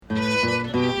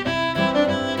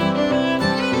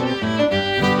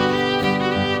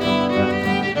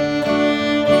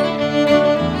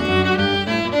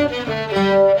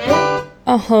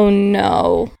Oh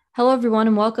no. Hello, everyone,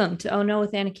 and welcome to Oh No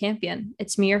with Anna Campion.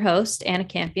 It's me, your host, Anna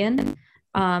Campion,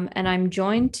 and I'm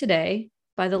joined today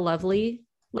by the lovely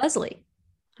Leslie.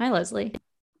 Hi, Leslie.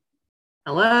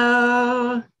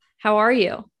 Hello. How are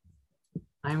you?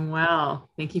 I'm well.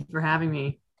 Thank you for having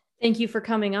me. Thank you for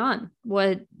coming on.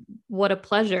 What a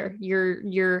pleasure.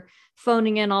 You're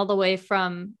phoning in all the way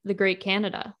from the great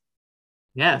Canada,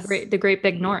 Yes. the great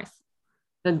big north.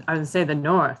 I would say the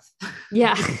North.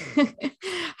 Yeah.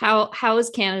 How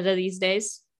is Canada these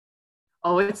days?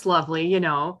 Oh, it's lovely,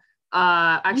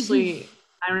 Actually,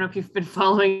 I don't know if you've been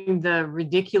following the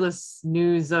ridiculous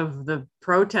news of the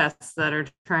protests that are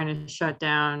trying to shut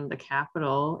down the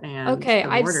capital and Okay,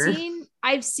 the I've border. seen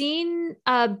I've seen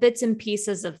bits and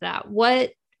pieces of that.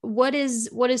 What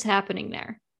is happening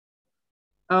there?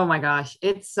 Oh my gosh.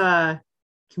 Can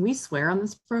we swear on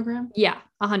this program? Yeah,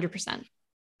 100%.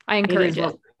 I It encourage is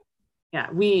it.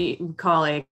 what we call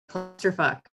a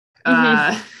clusterfuck. Hmm.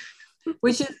 Uh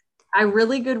which is a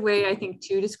really good way, I think,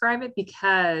 to describe it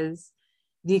because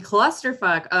the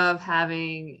clusterfuck of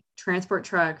having transport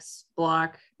trucks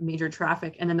block major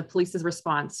traffic and then the police's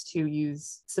response to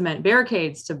use cement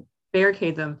barricades to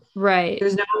barricade them. Right.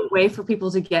 There's no way for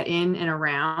people to get in and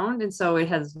around. And so it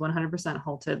has 100%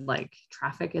 halted like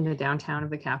traffic in the downtown of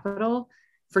the capital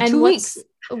for And two what's weeks.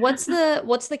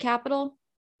 what's the capital?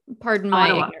 Pardon my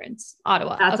Ottawa. ignorance.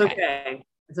 Ottawa. That's Okay. okay.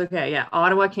 It's okay. Yeah.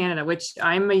 Ottawa, Canada, which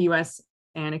I'm a US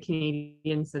and a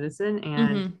Canadian citizen.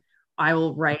 And Hmm. I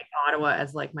will write Ottawa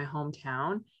as like my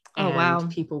hometown. Oh And wow.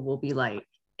 people will be like,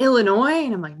 Illinois?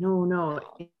 And I'm like, no, no,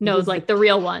 it No, is like the the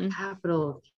real one. capital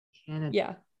of Canada.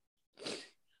 Yeah.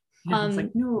 Yeah. It's like,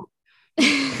 Um no.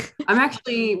 I'm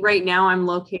actually right now I'm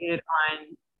located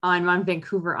on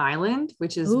Vancouver Island,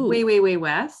 which is way, Ooh. way, way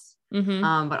west. Hmm.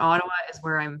 But Ottawa is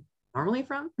where I'm normally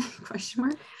from, question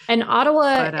mark. And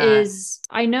Ottawa But is,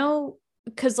 I know,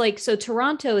 because like, so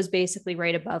Toronto is basically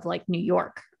right above like New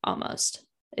York almost.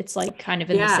 It's like kind of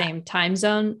in the yeah, same time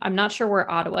zone. I'm not sure where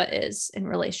Ottawa is in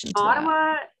relation to that.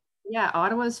 Ottawa, yeah,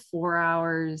 Ottawa's 4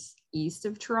 hours east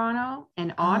of Toronto,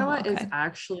 and Oh, Ottawa is okay.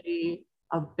 actually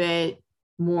a bit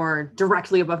more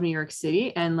directly above New York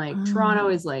City, and like Toronto Oh,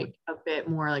 is like a bit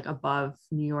more like above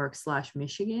New York slash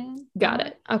Michigan got more.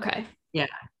 it. Okay. Yeah,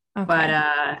 but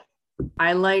Okay.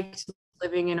 I liked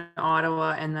living in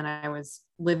Ottawa, and then I was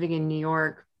living in New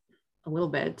York a little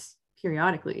bit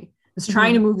periodically. I was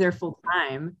trying to Hmm. move there full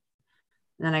time.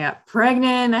 And then I got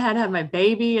pregnant. I had to have my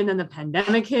baby, and then the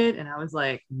pandemic hit, and I was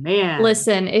like, man,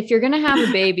 Listen, if you're going to have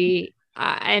a baby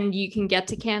and you can get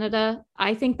to Canada,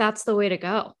 I think that's the way to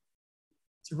go.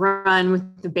 to run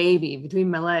with the baby between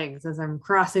my legs as I'm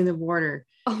crossing the border.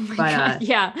 Oh my But God.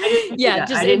 Yeah. I didn't do Yeah. that.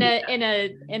 Just I in didn't do a, that. in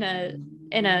a, in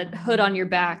a, in a hood on your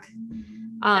back.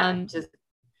 Yeah, Um, just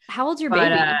how old's your but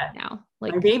baby now? my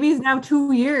Like, baby's now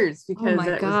 2 years oh because my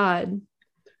it was God,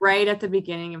 right at the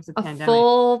beginning of the a pandemic.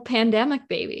 full pandemic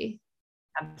baby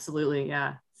Absolutely,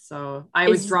 yeah. So I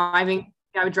was is driving.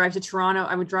 I would drive to Toronto.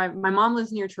 I would drive. My mom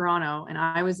lives near Toronto, and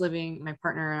I was living. My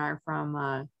partner and I are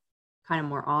from kind of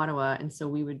more Ottawa, and so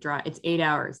we would drive. It's 8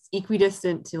 hours, it's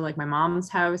equidistant to like my mom's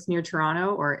house near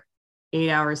Toronto, or 8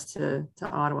 hours to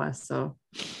Ottawa. So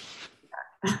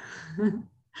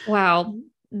wow.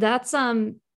 That's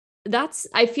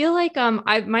I feel like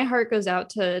I my heart goes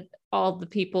out to all the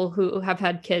people who have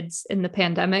had kids in the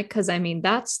pandemic because I mean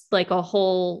that's like a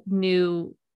whole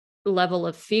new level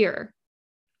of fear,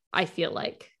 I feel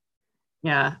like.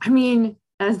 yeah, I mean,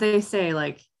 as they say,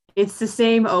 like it's the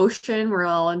same ocean. We're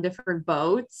all in different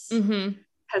boats. Hmm.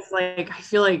 Because like I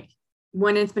feel like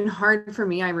when it's been hard for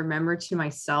me, I remember to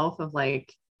myself of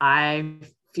like I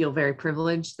feel very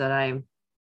privileged that I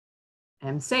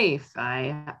am safe.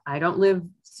 I don't live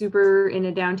super in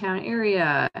a downtown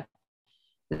area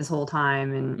this whole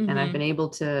time, and I've been Hmm. able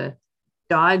to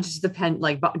dodge the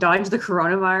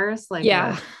coronavirus like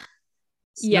Yeah. a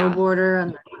Yeah. snowboarder on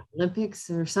the Olympics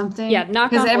or Yeah, something.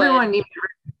 knock Because on wood.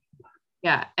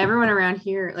 everyone around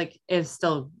here like is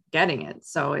still getting it,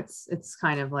 so it's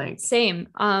kind of like Same.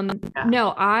 yeah.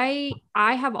 No, I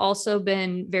have also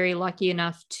been very lucky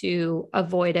enough to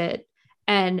avoid it,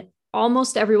 and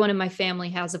almost everyone in my family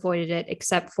has avoided it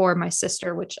except for my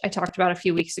sister, which I talked about a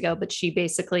few weeks ago. But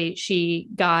she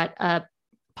got a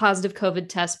positive COVID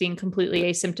test, being completely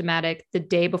asymptomatic the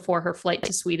day before her flight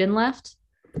to Sweden left.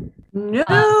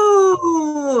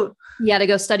 No. He had to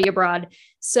go study abroad.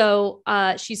 So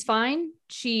she's fine.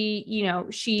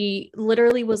 She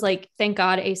literally was like, thank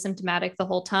God, asymptomatic the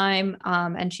whole time.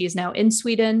 And she is now in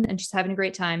Sweden and she's having a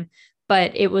great time.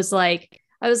 But it was like,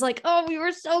 I was like, oh, we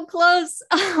were so close.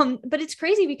 But it's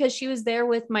crazy because she was there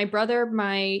with my brother,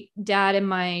 my dad, and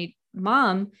my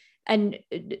mom. And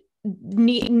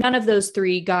none of those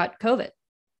three got COVID,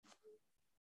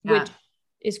 Yeah. which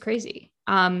is crazy.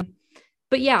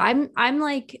 But yeah, I'm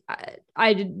like,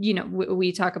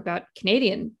 we talk about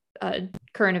Canadian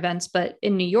current events, but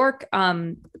in New York,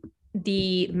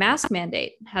 the mask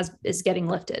mandate is getting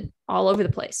lifted all over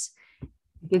the place. I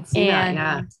did see that.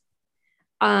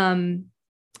 Yeah.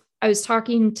 I was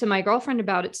talking to my girlfriend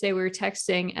about it today. We were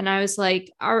texting, and I was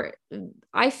like,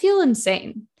 I feel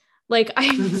insane. Like,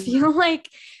 I feel like,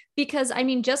 because I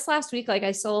mean, just last week, like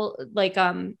I saw, like,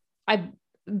 I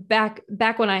back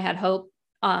when I had hope,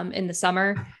 in the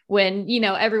summer when,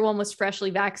 everyone was freshly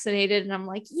vaccinated, and I'm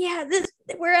like, yeah,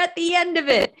 we're at the end of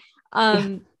it.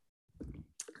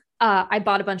 I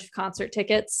bought a bunch of concert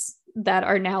tickets that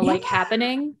are now like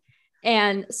happening.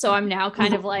 And so I'm now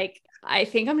kind of like, I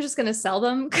think I'm just going to sell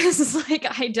them, because like,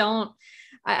 I don't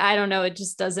know. It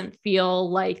just doesn't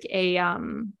feel like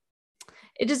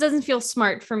it just doesn't feel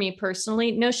smart for me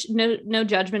personally. No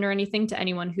judgment or anything to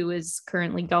anyone who is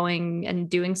currently going and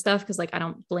doing stuff. Cause like, I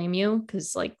don't blame you.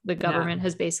 Cause like the government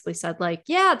has basically said like,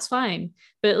 yeah, it's fine.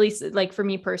 But at least like for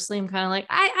me personally, I'm kind of like,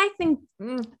 I think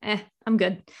I'm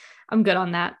good. I'm good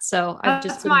on that. So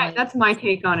that's my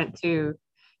take on it too.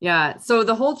 Yeah. So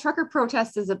the whole trucker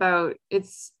protest is about,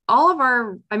 it's all of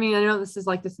our, I mean, I know this is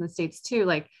like this in the States too,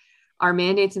 like our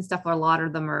mandates and stuff, a lot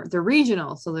of them they're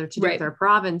regional. So they're to do with their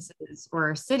provinces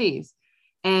or cities.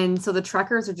 And so the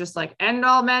truckers are just like, end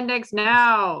all mandates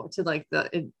now, to like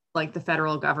the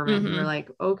federal government. And we're like,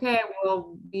 okay,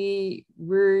 well,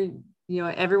 we're,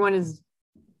 everyone is.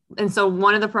 And so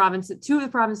two of the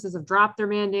provinces have dropped their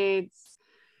mandates.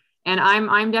 And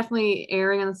I'm definitely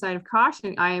erring on the side of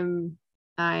caution. I'm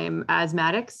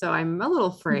asthmatic, so I'm a little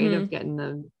afraid of getting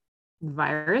the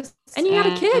virus. And you got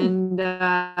a kid. And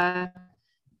I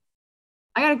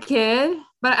got a kid,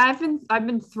 but I've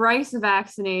been thrice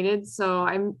vaccinated, so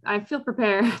I feel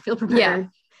prepared. I feel prepared.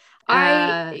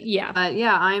 Yeah. But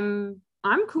yeah,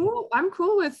 I'm cool. I'm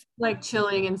cool with like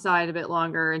chilling inside a bit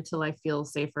longer until I feel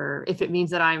safer. If it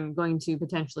means that I'm going to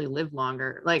potentially live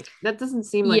longer, like that doesn't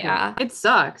seem like it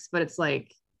sucks, but it's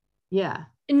like, yeah.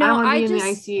 No, I don't want to be in the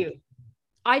ICU.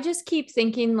 I just keep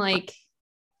thinking like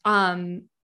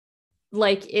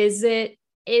is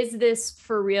this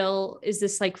for real? Is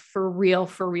this like for real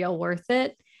worth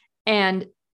it? And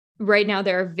right now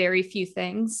there are very few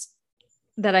things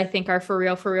that I think are for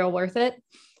real worth it.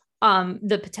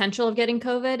 The potential of getting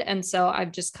COVID. And so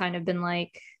I've just kind of been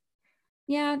like,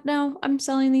 yeah, no, I'm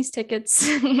selling these tickets,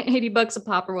 $80 a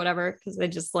pop or whatever. Cause I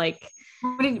just like,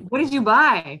 what did you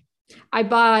buy? I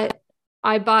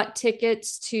bought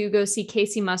tickets to go see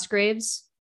Casey Musgraves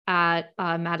at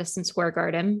Madison Square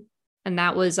Garden. And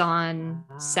that was on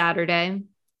Saturday.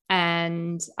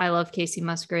 And I love Casey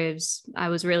Musgraves. I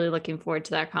was really looking forward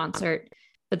to that concert.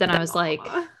 But then I was like,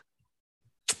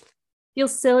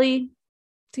 feels silly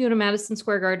to go to Madison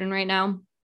Square Garden right now.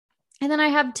 And then I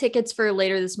have tickets for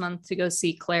later this month to go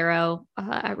see Clairo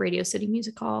at Radio City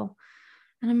Music Hall.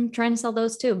 And I'm trying to sell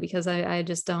those too, because I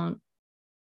just don't.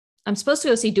 I'm supposed to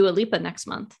go see Dua Lipa next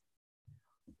month.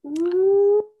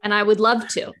 And I would love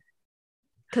to,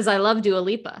 because I love Dua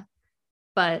Lipa.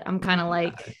 But I'm kind of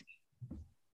like,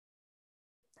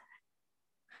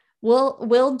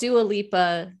 will Dua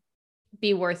Lipa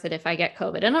be worth it if I get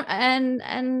COVID? And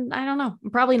I don't know.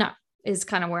 Probably not, is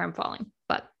kind of where I'm falling.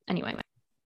 But anyway.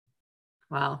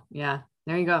 Wow. Yeah.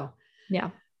 There you go. Yeah.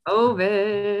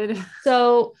 COVID.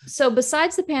 So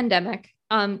besides the pandemic,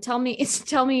 tell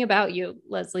me about you,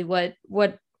 Leslie. What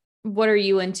are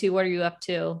you into? What are you up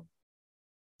to?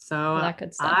 So all that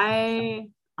good stuff.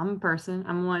 I'm a person.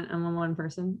 I'm one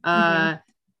person. I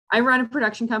run a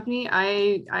production company.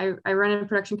 I run a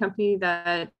production company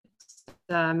that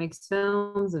makes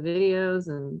films and videos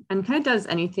and kind of does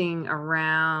anything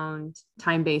around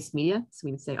time-based media. So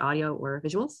we can say audio or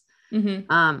visuals.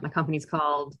 My company's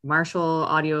called Marshall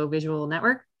Audio Visual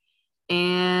Network.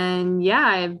 And yeah,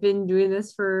 I've been doing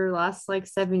this for the last like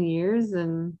 7 years,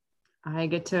 and I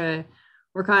get to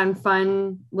work on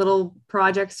fun little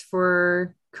projects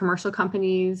for commercial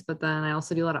companies, but then I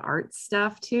also do a lot of art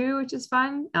stuff too, which is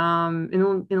fun.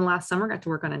 In the last summer, I got to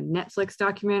work on a Netflix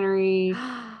documentary.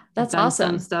 That's awesome.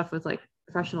 Some stuff with like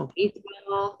professional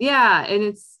people. Yeah, and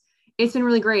it's been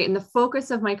really great. And the focus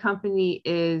of my company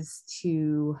is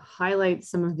to highlight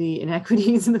some of the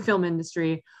inequities in the film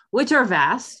industry, which are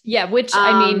vast. Yeah, which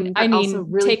I mean,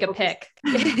 really take a pick.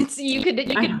 It's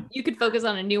you could focus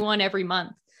on a new one every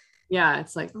month. Yeah,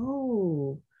 it's like,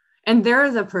 oh. And there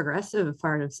is a progressive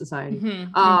part of society. The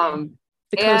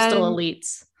coastal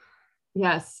elites.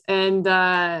 Yes. And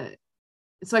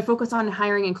so I focus on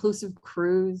hiring inclusive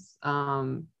crews,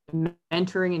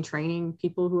 mentoring and training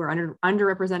people who are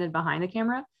underrepresented behind the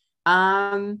camera.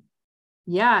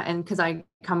 Yeah, and because I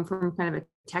come from kind of a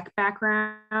tech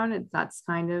background, that's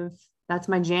my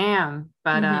jam.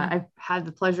 But I've had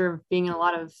the pleasure of being in a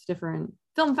lot of different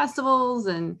film festivals,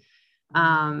 and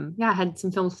yeah, I had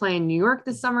some films play in New York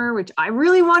this summer, which I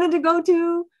really wanted to go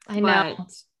to. I know.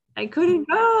 But I couldn't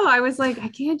go. I was like,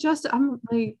 I'm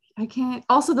like, I can't.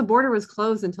 Also, the border was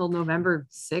closed until November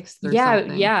 6th or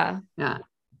something. Yeah. Yeah.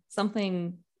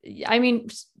 Something, I mean,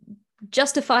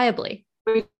 justifiably.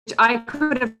 Which I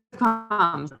could have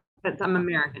come. I'm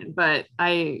American, but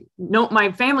I know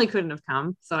my family couldn't have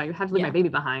come. So I had to leave my baby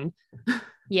behind.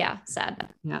 Yeah. Sad.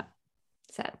 Yeah.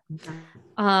 Sad.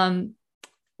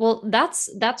 Well,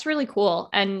 that's really cool.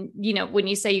 And, you know, when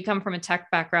you say you come from a tech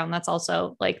background, that's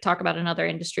also like talk about another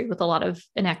industry with a lot of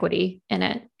inequity in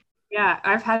it. Yeah.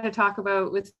 I've had to talk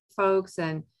about with folks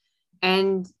and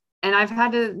I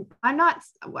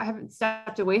haven't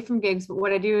stepped away from gigs, but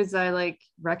what I do is I like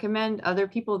recommend other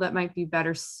people that might be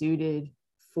better suited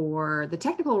for the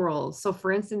technical roles. So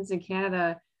for instance, in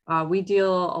Canada, we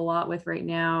deal a lot with right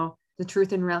now, the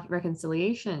Truth and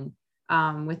Reconciliation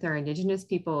with our Indigenous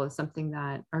people is something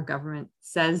that our government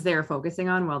says they're focusing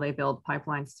on while they build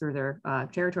pipelines through their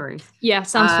territories. Yeah,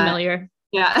 sounds familiar.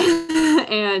 Yeah,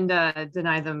 and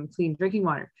deny them clean drinking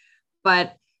water.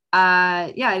 But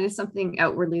yeah, it is something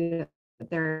outwardly that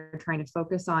they're trying to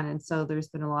focus on. And so there's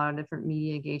been a lot of different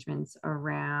media engagements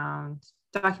around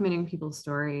documenting people's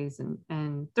stories.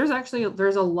 And there's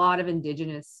a lot of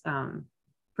Indigenous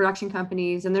production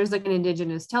companies, and there's like an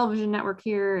Indigenous television network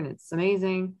here, and it's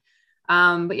amazing.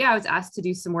 But yeah, I was asked to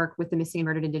do some work with the missing and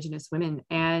murdered Indigenous women,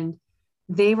 and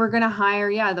they were going to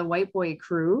hire, the white boy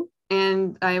crew.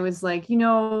 And I was like,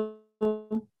 I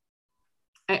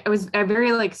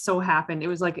very like so happened. It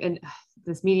was like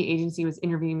this media agency was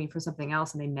interviewing me for something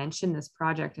else, and they mentioned this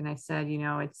project. And I said,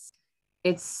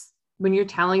 it's when you're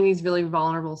telling these really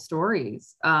vulnerable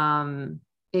stories,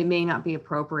 it may not be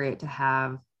appropriate to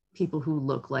have people who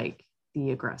look like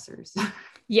the aggressors.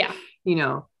 Yeah.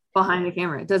 Behind the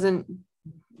camera. It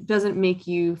doesn't make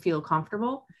you feel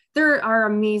comfortable. There are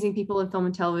amazing people in film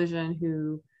and television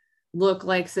who look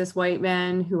like cis white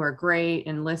men who are great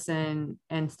and listen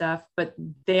and stuff, but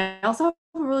they also have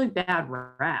a really bad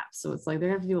rap. So it's like they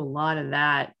have to do a lot of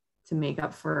that to make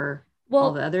up for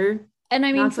all the other and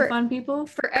I mean for fun people.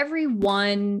 For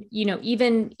everyone,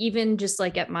 even just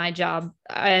like at my job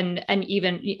and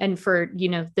for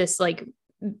this like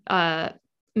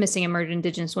missing and murdered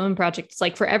Indigenous women project, it's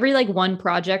like for every like one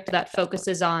project that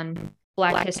focuses on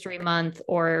Black History Month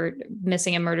or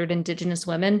missing and murdered Indigenous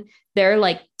women, there are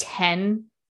like 10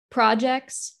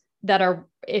 projects that are,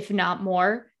 if not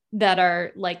more, that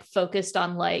are like focused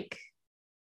on like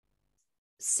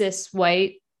cis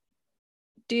white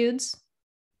dudes.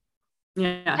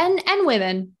 Yeah. And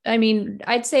women. I mean,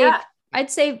 I'd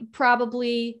say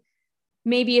probably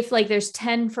maybe if like there's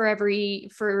 10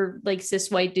 for like cis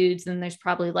white dudes, then there's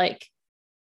probably like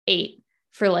 8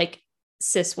 for like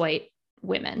cis white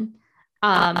women.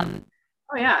 Oh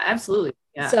yeah, absolutely.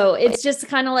 Yeah. So it's just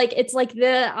kind of like, it's like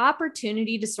the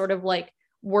opportunity to sort of like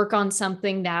work on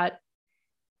something that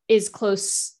is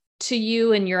close to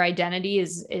you and your identity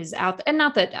is out there. And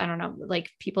not that, I don't know,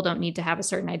 like people don't need to have a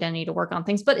certain identity to work on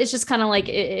things, but it's just kind of like,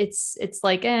 it's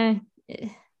like,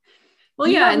 well,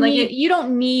 yeah. And like, you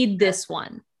don't need this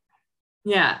one.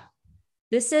 Yeah.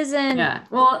 This isn't. Yeah.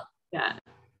 Well, yeah.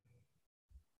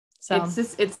 So it's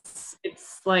just,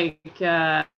 it's like,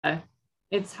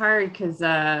 it's hard because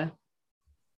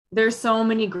there's so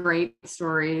many great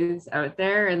stories out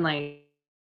there. And like,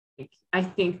 I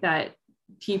think that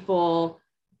people,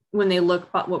 when they look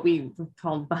at what we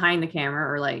call behind the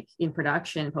camera or like in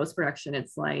production, post-production,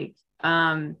 it's like,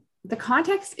 the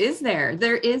context is there.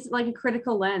 There is like a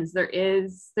critical lens. There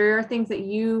are things that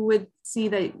you would see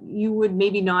that you would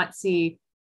maybe not see,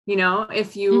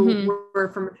 if you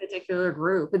were from a particular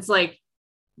group. It's like,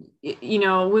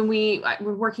 when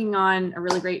we're working on a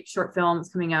really great short film that's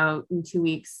coming out in 2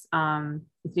 weeks.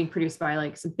 It's being produced by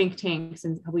like some think tanks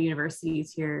and a couple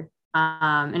universities here.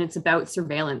 And it's about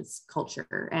surveillance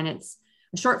culture, and it's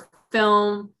a short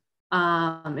film.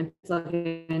 It's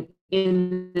like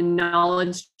in the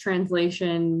knowledge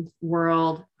translation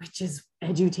world, which is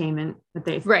edutainment, but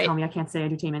they tell me I can't say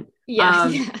edutainment.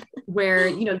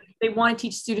 Where they want to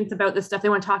teach students about this stuff. They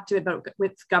want to talk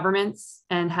with governments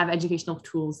and have educational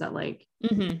tools that like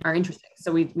are interesting.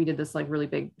 So we did this like really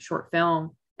big short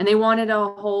film, and they wanted a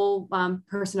whole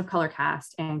person of color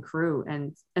cast and crew,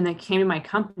 and they came to my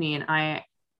company, and I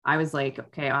was like,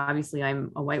 okay, obviously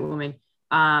I'm a white woman,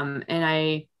 and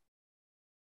I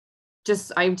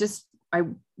just I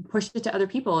pushed it to other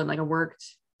people, and like I worked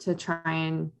to try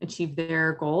and achieve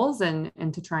their goals and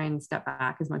to try and step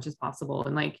back as much as possible.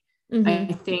 And like,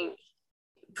 I think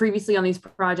previously on these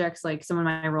projects, like some of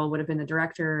my role would have been the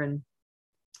director, and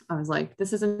I was like,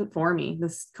 this isn't for me.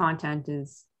 This content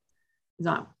is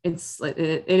not,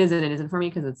 it isn't for me,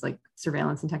 because it's like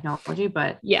surveillance and technology.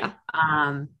 But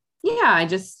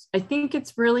I think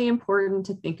it's really important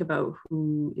to think about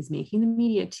who is making the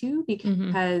media too,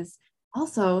 because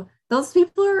also those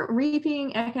people are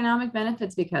reaping economic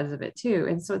benefits because of it too.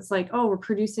 And so it's like, oh, we're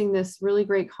producing this really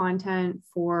great content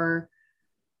for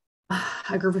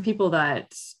a group of people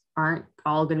that aren't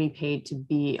all going to be paid to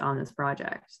be on this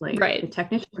project. Like the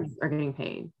technicians are getting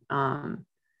paid. I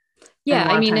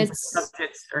mean, it's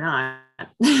subjects or not.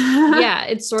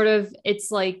 It's sort of,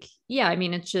 it's like, I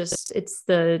mean, it's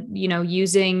the,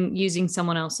 using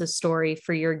someone else's story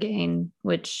for your gain,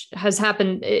 which has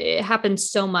happened. It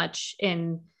happens so much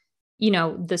in,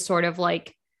 the sort of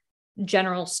like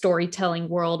general storytelling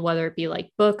world, whether it be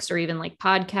like books or even like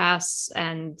podcasts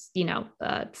and,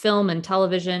 film and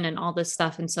television and all this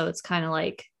stuff. And so it's kind of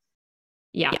like,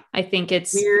 I think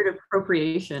it's weird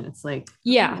appropriation. It's like,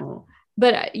 oh.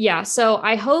 But so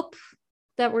I hope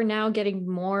that we're now getting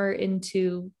more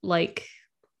into like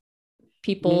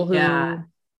people who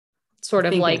sort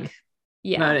of like,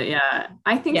 about it.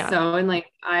 I think so. And like,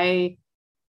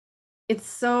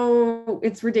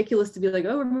 it's ridiculous to be like,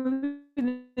 oh, we're moving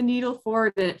the needle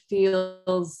forward, and it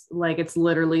feels like it's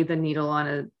literally the needle on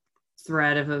a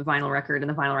thread of a vinyl record, and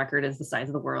the vinyl record is the size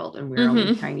of the world, and we're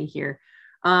only tiny here.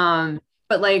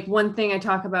 But like, one thing I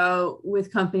talk about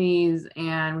with companies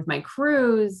and with my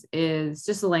crews is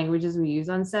just the languages we use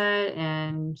on set.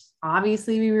 And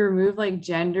obviously we remove like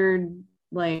gendered,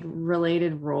 like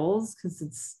related roles, because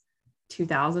it's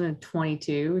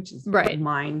 2022, which is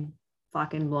mind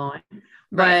fucking blowing.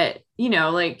 But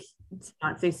like, to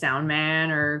not say sound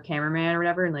man or cameraman or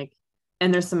whatever. And like,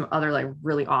 and there's some other like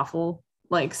really awful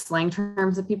like slang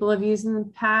terms that people have used in the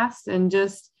past, and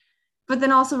but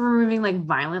then also removing like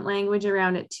violent language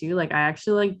around it too. Like, I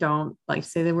actually like don't like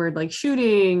say the word like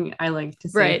shooting. I like to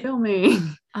say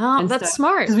filming. Oh, that's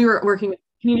smart. Because we were working with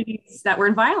communities that were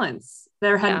in violence,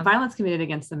 that had violence committed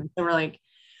against them. And so we're like,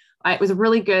 it was a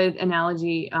really good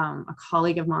analogy. A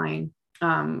colleague of mine,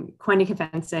 Kwendi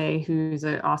Kefense, who's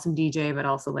an awesome DJ, but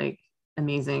also like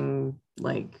amazing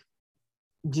like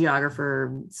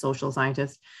geographer, social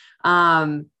scientist.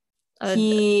 A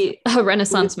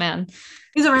Renaissance man.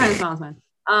 He's a Renaissance man.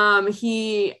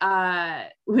 He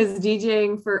was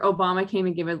DJing for Obama, came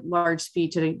and gave a large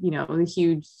speech at a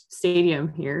huge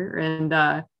stadium here,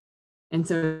 and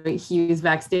so he was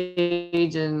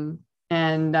backstage, and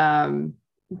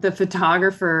the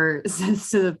photographer says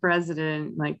to the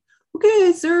president, like,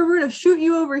 okay, sir, we're gonna shoot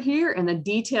you over here, and the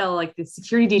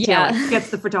security detail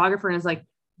gets the photographer and is like,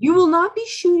 you will not be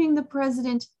shooting the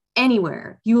president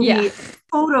anywhere. You will be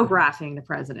photographing the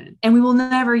president, and we will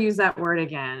never use that word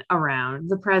again around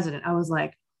the president. I was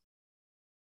like,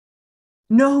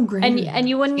 no, great. And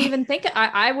you wouldn't even think,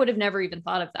 I would have never even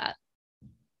thought of that,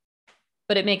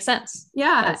 but it makes sense.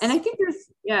 And I think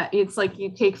it's like,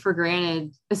 you take for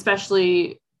granted,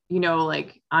 especially,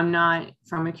 like, I'm not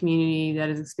from a community that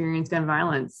has experienced gun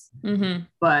violence,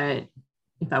 but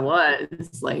if I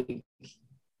was, like,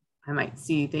 I might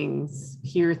see things,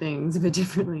 hear things a bit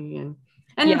differently.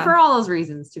 And for all those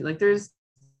reasons too, like, there's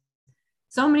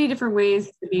so many different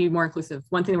ways to be more inclusive.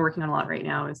 One thing we're working on a lot right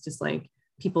now is just like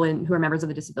people who are members of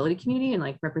the disability community, and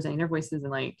like representing their voices,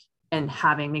 and like, and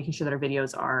making sure that our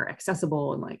videos are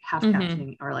accessible, and like have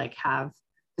captioning, or like have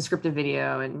descriptive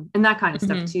video, and that kind of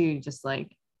stuff too. Just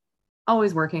like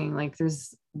always working, like,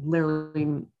 there's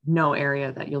literally no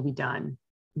area that you'll be done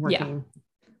working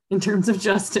in terms of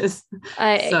justice.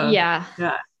 It's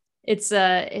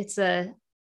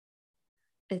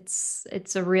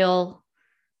a real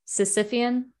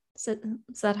Sisyphean.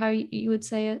 Is that how you would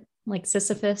say it? Like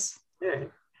Sisyphus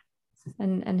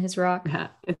and his rock.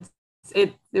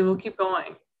 It will keep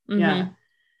going. It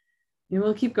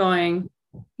will keep going.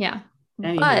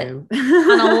 Anywho. But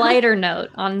on a lighter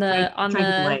note, on the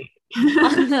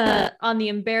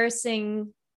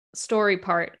embarrassing story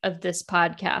part of this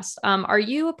podcast, are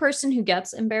you a person who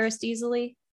gets embarrassed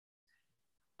easily?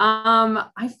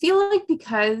 I feel like,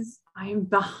 because I'm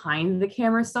behind the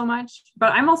camera so much,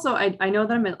 but I'm also, I know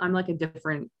that I'm like a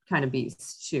different kind of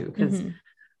beast too, because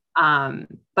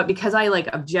but because I like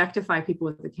objectify people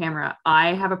with the camera,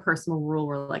 I have a personal rule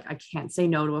where like, I can't say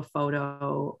no to a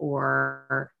photo,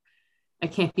 or I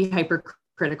can't be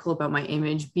hypercritical about my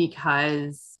image,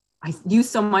 because I use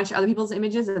so much other people's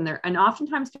images, and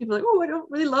oftentimes people are like, oh, I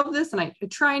don't really love this. And I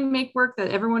try and make work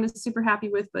that everyone is super happy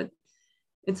with, but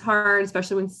it's hard,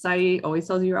 especially when society always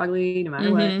tells you you're ugly no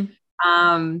matter what.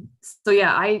 Mhm. So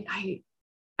yeah,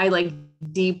 I like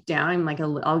deep down, I'm like,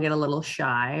 I'll get a little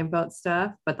shy about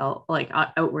stuff, but I'll like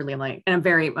outwardly, I'm like, and I'm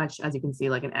very much, as you can see,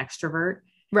 like an extrovert.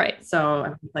 Right. So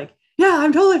I'm like, yeah,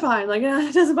 I'm totally fine. Like,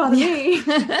 it doesn't bother me.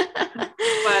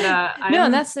 But No,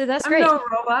 I'm that's I'm great. no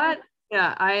robot.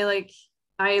 Yeah,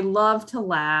 I love to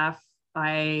laugh.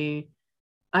 I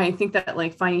think that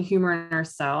like finding humor in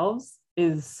ourselves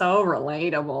is so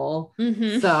relatable.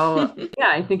 So Mhm. yeah,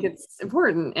 I think it's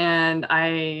important, and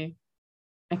I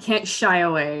can't shy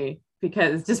away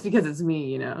because it's me,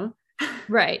 you know.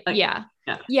 Right. Like, Yeah.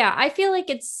 yeah, Yeah. I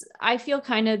feel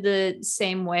kind of the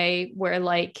same way where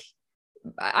like,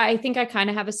 I think I kind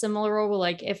of have a similar role where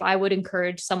like, if I would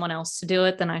encourage someone else to do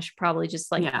it, then I should probably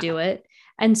just like yeah, do it.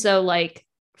 And so, like,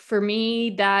 for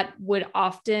me, that would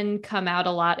often come out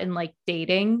a lot in like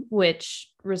dating, which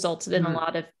resulted in a mhm,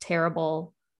 lot of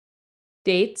terrible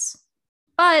dates,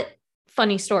 but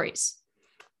funny stories.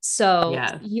 So,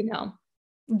 yeah,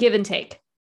 give and take.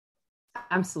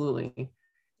 absolutely.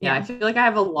 Yeah, I Yeah. feel like I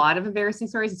have a lot of embarrassing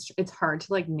stories. It's hard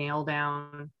to like nail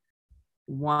down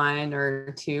one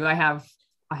or two. I have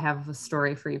a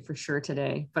story for you for sure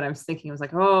today, but I was thinking, I was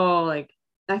like, oh, like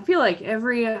I feel like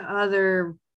every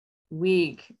other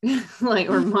week, like,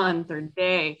 or month or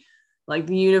day, like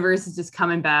the universe is just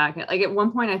coming back. Like at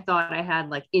one point I thought I had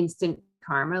like instant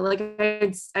karma. Like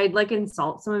I'd like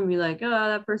insult someone and be like, oh,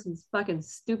 that person's fucking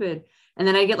stupid. And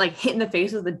then I get like hit in the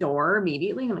face with the door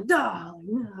immediately. I'm like,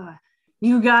 oh,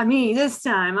 you got me this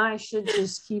time. I should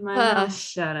just keep my Uh, mouth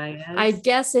shut, I I guess.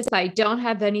 guess if I don't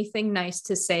have anything nice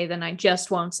to say, then I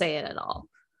just won't say it at all.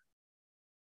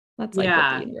 That's like what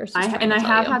the Yeah, universe is I trying and to I tell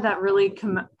have you. had that really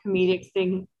comedic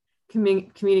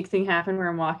thing happen where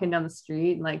I'm walking down the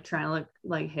street, like trying to look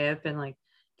like hip and like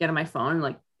get on my phone and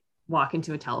like walk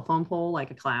into a telephone pole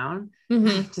like a clown.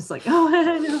 Mhm. Just like, oh,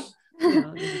 I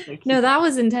know, just like No, keep. that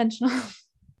was intentional.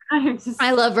 I'm just.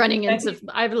 I think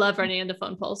I love running into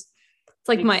phone poles. It's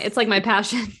like my it's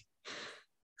passion.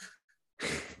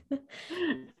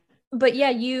 But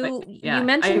yeah, but you yeah, I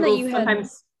mentioned that will you had,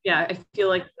 sometimes. Yeah, I feel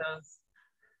like those.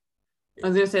 I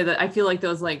was gonna say that I feel like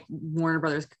those like Warner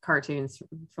Brothers cartoons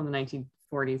from the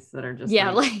 1940s that are just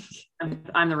yeah, like, like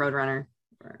I'm the Roadrunner,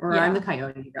 or I'm the yeah.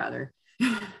 Coyote rather.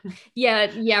 Yeah,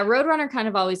 Roadrunner kind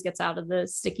of always gets out of the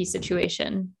sticky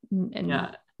situation and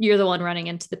Yeah, you're the one running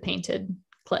into the painted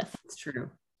cliff it's true.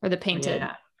 or the But painted.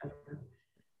 yeah,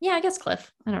 Yeah, I guess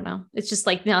cliff. I don't know. It's just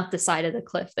like not the side of the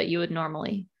cliff that you would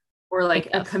normally or think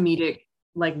like a of. comedic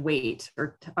like weight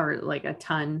or like a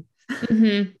ton,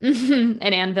 An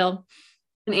anvil.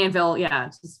 an anvil. Yeah,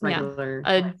 it's just Yeah. regular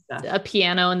A life stuff. a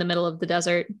piano in the middle of the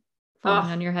desert falling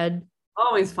Oh, on your head.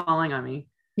 always falling on me.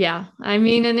 Yeah. I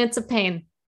mean, and it's a pain.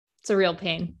 It's a real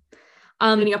pain.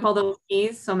 Um, Setting up all those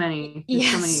keys, so many. There's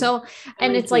yeah, so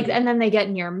and many it's like, keys. and then they get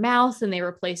in your mouth and they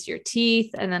replace your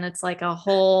teeth, and then it's like a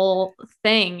whole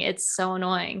thing. It's so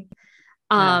annoying.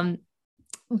 Yeah, Um,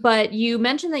 but you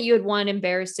mentioned that you had one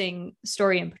embarrassing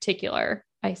story in particular,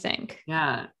 I think.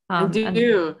 yeah, I And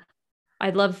do.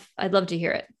 I'd love to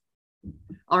hear it.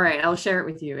 All right, I'll share it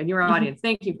with you and your Mhm. audience.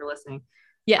 Thank you for listening.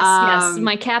 Yes, Um,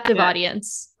 my captive yeah.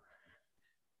 audience.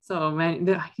 So man,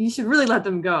 you should really let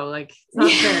them go. Like it's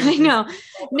not fair Yeah, to I just. know.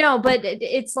 No, but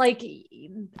it's like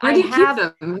Where I do you keep have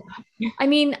them? I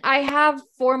mean, I have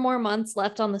 4 more months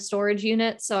left on the storage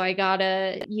unit, so I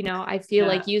gotta, I feel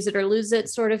Yeah, like use it or lose it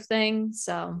sort of thing.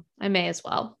 So I may as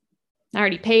well. I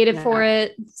already paid it for yeah.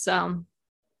 it. So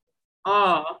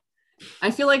Oh,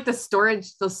 I feel like those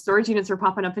storage units are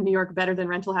popping up in New York better than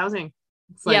rental housing.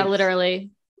 It's yeah, like,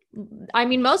 literally. I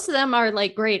mean, most of them are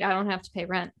like, great, I don't have to pay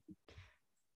rent.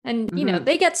 And mhm.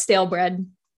 they get stale bread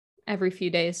every few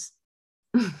days.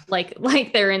 Like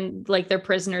they're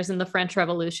prisoners in the French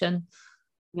Revolution.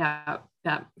 Yeah,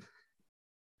 yeah.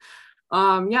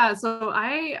 Yeah. So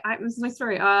I this is my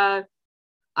story.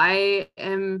 I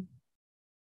am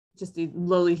just a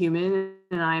lowly human,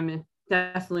 and I'm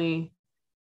definitely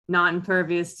not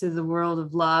impervious to the world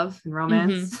of love and Mm-hmm.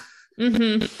 romance.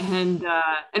 Mm-hmm.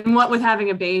 And what with having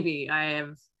a baby,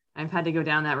 I've had to go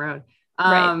down that road.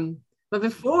 Right. But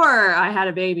before I had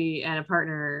a baby and a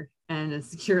partner and a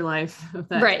secure life of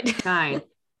that Right. kind,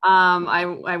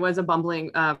 I was a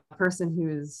bumbling person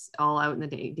who's all out in the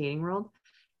dating world.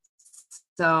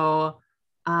 So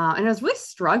and I was really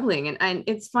struggling, and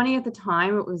it's funny, at the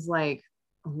time it was like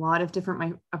a lot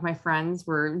of my friends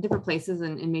were in different places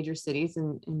in major cities,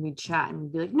 and we'd chat and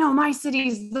we'd be like, no, my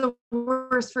city's the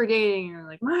worst for dating, or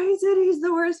like, my city's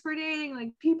the worst for dating,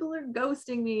 like people are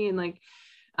ghosting me, and like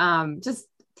just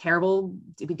terrible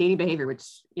dating behavior, which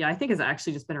I think has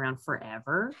actually just been around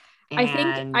forever.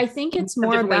 And I think it's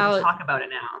more different ways to about, talk about it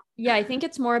now. yeah, I think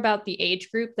it's more about the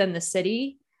age group than the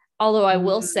city. Although I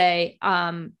will say,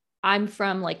 I'm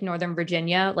from like Northern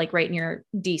Virginia, like right near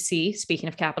DC, speaking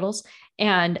of capitals.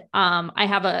 And I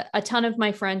have a ton of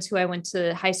my friends who I went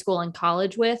to high school and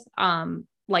college with,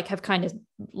 like have kind of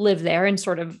lived there and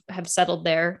sort of have settled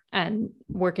there and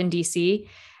work in DC.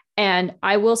 And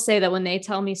I will say that when they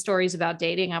tell me stories about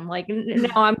dating, I'm like, no,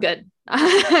 I'm good.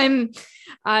 I'm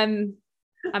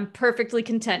perfectly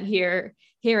content here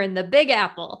in the Big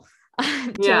Apple.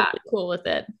 I'm totally cool with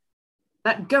it.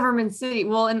 That government city.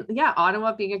 Well, and yeah,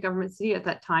 Ottawa being a government city at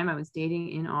that time, I was dating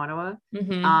in Ottawa.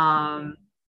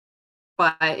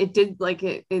 But it did like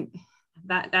it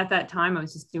that at that time I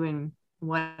was just doing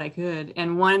what I could.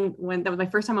 And when that was my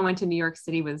first time I went to New York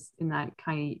City was in that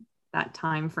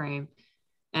time frame.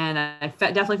 And I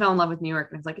definitely fell in love with New York.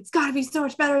 And I was like, it's got to be so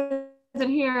much better than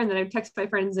here. And then I text my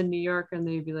friends in New York and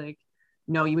they'd be like,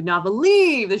 no, you would not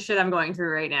believe the shit I'm going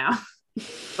through right now.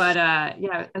 But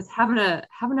I was having a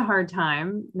hard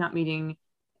time not meeting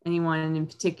anyone in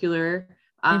particular.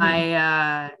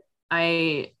 I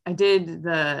did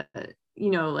the,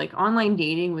 like online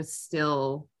dating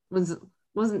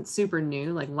wasn't super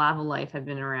new. Like Lava Life had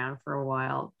been around for a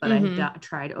while, but I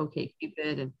tried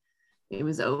OkCupid and it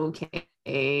was okay.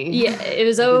 Yeah, it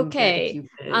was okay.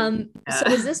 So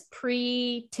was this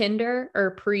pre-Tinder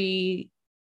or pre?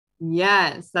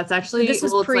 Yes, that's actually, this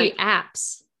was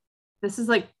pre-apps. This is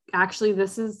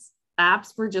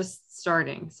apps were just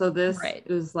starting. So it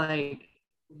was like,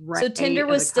 so Tinder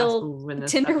was still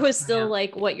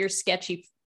like what the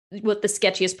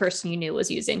sketchiest person you knew was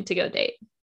using to go date.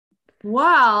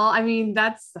 Well, I mean,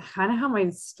 that's kind of how my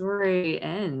story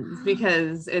ends,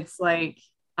 because it's like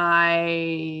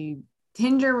Tinder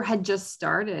had just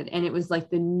started and it was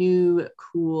like the new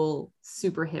cool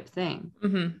super hip thing.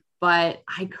 But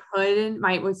I couldn't.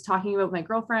 I was talking about my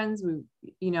girlfriends, and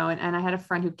I had a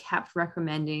friend who kept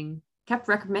recommending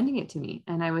it to me,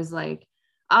 and I was like,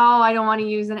 oh, I don't want to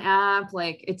use an app.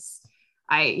 Like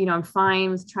I'm fine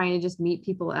with trying to just meet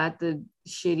people at the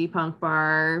shitty punk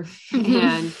bar,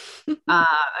 and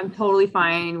I'm totally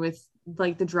fine with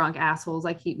like the drunk assholes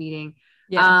I keep meeting.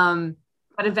 Yeah.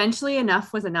 But eventually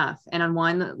enough was enough. And on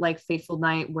one like fateful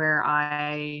night where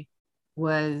I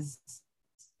was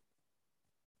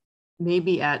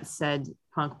maybe at said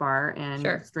punk bar and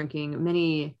drinking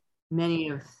many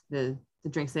of the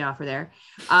drinks they offer there,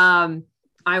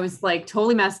 I was like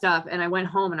totally messed up, and I went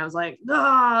home and I was like,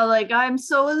 like I'm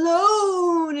so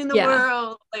alone in the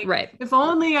world. Like, if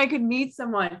only I could meet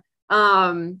someone. So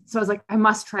I was like, I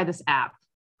must try this app,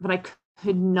 but I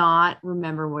could not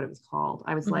remember what it was called.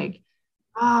 I was like,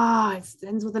 it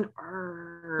ends with an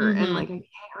R, and like I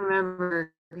can't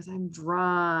remember because I'm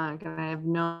drunk and I have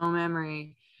no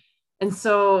memory. And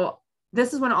so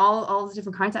this is when all the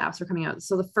different kinds of apps were coming out.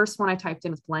 So the first one I typed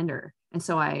in was Blender, and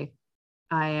so I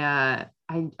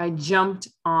jumped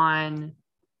on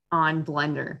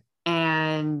Blender,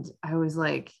 and I was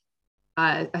like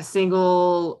a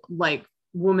single like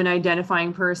woman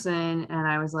identifying person, and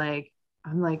I'm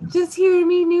like just here to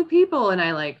meet new people, and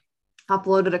I like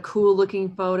uploaded a cool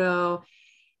looking photo,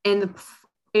 and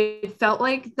it felt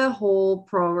like the whole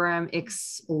program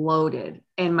exploded,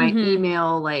 and my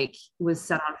email like was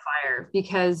set on fire,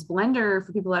 because Blender,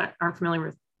 for people that aren't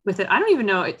familiar with it, I don't even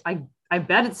know it. I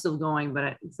bet it's still going,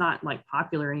 but it's not like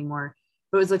popular anymore.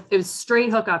 But it was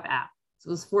straight hookup app. So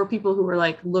it was for people who were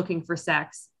like looking for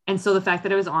sex. And so the fact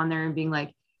that I was on there and being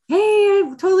like, hey,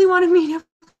 I totally want to meet up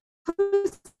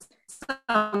with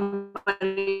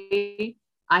somebody.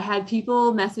 I had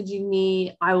people messaging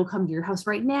me, I will come to your house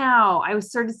right now. I was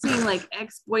started seeing like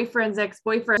ex-boyfriends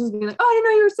being like, oh, I didn't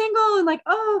know you were single. And like,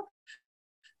 oh,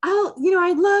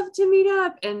 I'd love to meet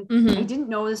up. And I didn't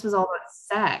know this was all about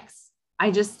sex. I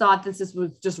just thought this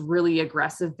was just really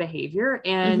aggressive behavior.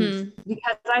 And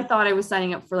because I thought I was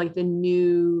signing up for like the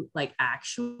new, like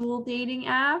actual dating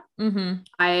app,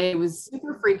 I was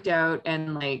super freaked out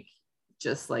and like,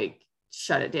 just like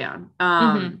shut it down.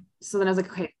 So then I was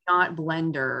like, okay, not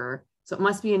Blender. So it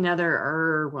must be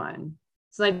another one.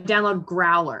 So I download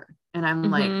Growler, and I'm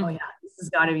like, oh yeah, this has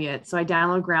got to be it. So I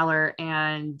download Growler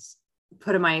and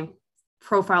put in my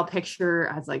profile picture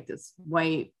as like this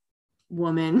white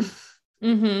woman.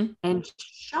 And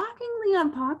shockingly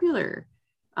unpopular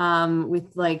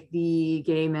with like the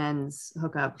gay men's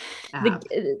hookup app.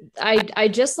 I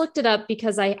just looked it up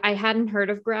because I hadn't heard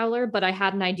of Growler, but I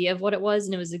had an idea of what it was,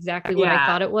 and it was exactly what I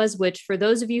thought it was, which for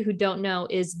those of you who don't know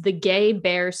is the Gay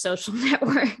Bear social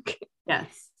network. Yes.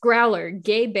 Growler,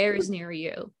 gay bears near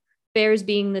you. Bears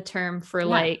being the term for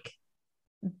like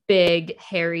big,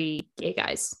 hairy gay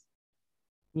guys.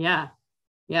 Yeah.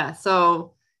 Yeah.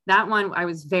 So that one, I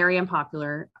was very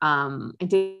unpopular. I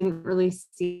didn't really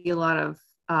see a lot of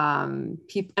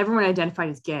people, everyone identified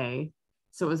as gay.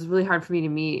 So it was really hard for me to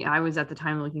meet. I was at the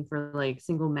time looking for like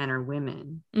single men or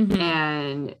women. Mm-hmm.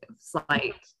 And it's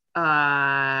like,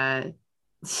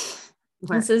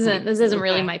 this isn't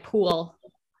really my pool.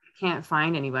 Can't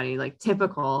find anybody, like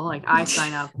typical, like I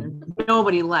sign up, there's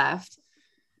nobody left.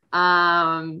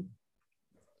 And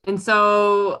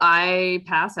so I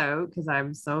pass out because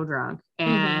I'm so drunk.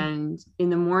 And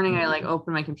in the morning, I like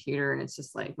open my computer and it's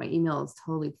just like my email is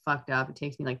totally fucked up. It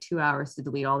takes me like 2 hours to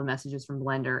delete all the messages from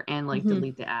Blender and like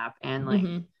delete the app and like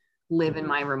live in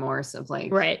my remorse of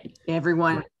like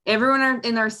everyone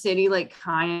in our city, like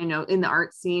kind of know in the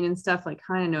art scene and stuff, like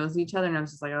kind of knows each other. And I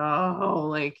was just like, oh,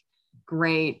 like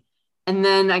great. And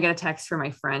then I got a text from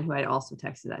my friend who I'd also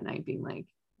texted that night being like,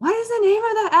 what is the name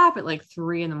of that app at like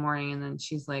 3 a.m? And then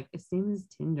she's like, its name is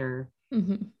Tinder.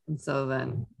 And so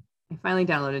then I finally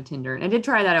downloaded Tinder and I did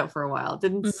try that out for a while. It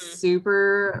didn't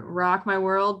super rock my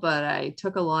world, but I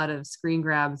took a lot of screen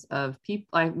grabs of people.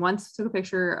 I once took a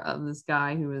picture of this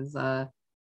guy who was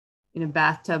in a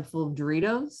bathtub full of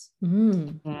Doritos.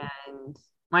 And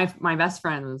my best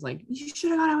friend was like, you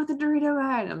should have gone out with the Dorito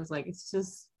guy. And I was like, it's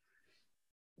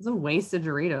a waste of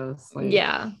Doritos. Like,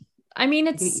 yeah. I mean,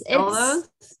 it's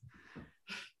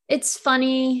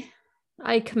funny.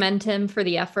 I commend him for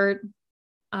the effort.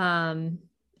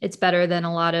 It's better than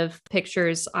a lot of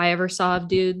pictures I ever saw of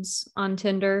dudes on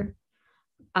Tinder.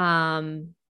 But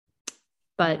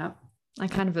I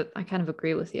kind of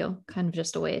agree with you. Kind of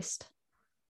just a waste.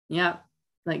 Yeah.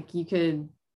 Like you could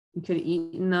have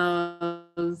eaten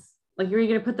those. Like, are you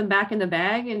gonna put them back in the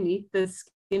bag and eat the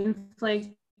skin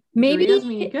flake? Maybe Doritos? I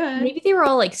mean, you could. Maybe they were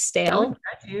all like stale.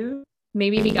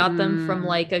 Maybe he got them from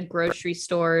like a grocery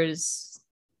store's.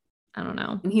 I don't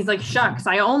know. And he's like, shucks,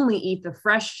 I only eat the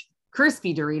fresh,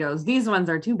 crispy Doritos. These ones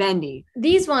are too bendy.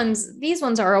 These ones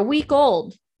are a week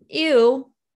old.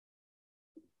 Ew.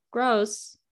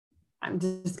 Gross. I'm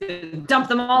just gonna dump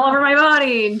them all over my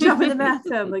body and jump in the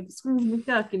bathtub like Scrooge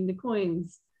McDuck in the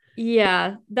coins.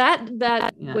 Yeah, that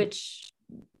which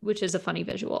is a funny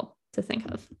visual to think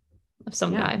of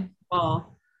some guy.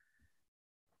 Well,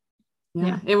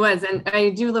 yeah, it was. And I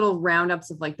do little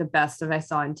roundups of like the best of I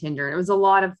saw on Tinder. It was a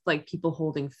lot of like people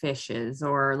holding fishes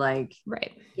or like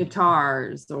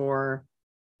guitars or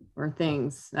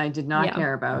things I did not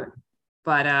care about.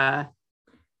 But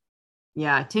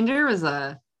yeah, Tinder was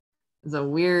a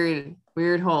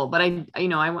weird hole. But I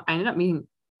ended up meeting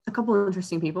a couple of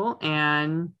interesting people,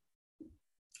 and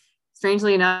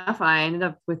strangely enough, I ended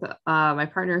up with my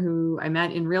partner who I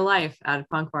met in real life at a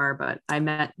punk bar, but I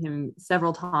met him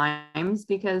several times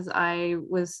because I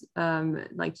was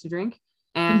like to drink,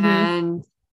 and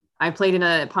I played in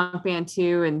a punk band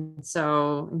too. And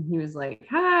so he was like,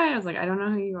 hi, I was like, I don't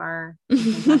know who you are.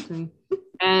 Talk to me.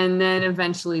 And then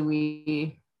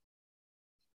eventually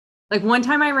like one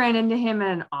time I ran into him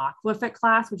at an Aquafit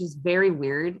class, which is very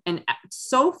weird and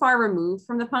so far removed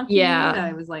from the punk community that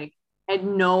I was like, I had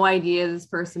no idea this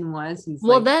person was. He's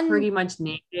then pretty much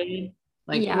naked.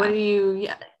 Like, what do you?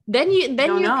 Yeah. Then you're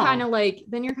kind of like,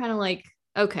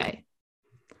 okay.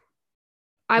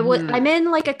 I'm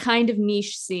in like a kind of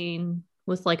niche scene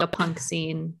with like a punk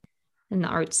scene and the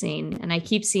art scene, and I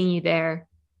keep seeing you there.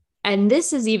 And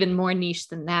this is even more niche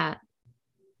than that,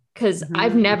 because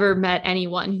I've never met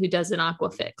anyone who does an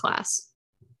Aquafit class.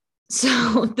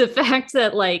 So the fact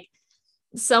that like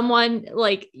someone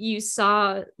like you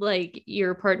saw like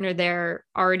your partner there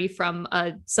already from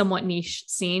a somewhat niche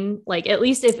scene, like at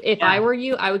least if I were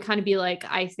you, I would kind of be like,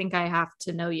 I think I have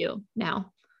to know you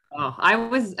now. Oh,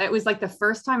 it was like the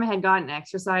first time I had gotten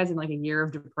exercise in like a year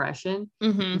of depression.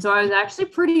 And so I was actually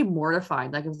pretty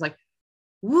mortified. Like, it was like,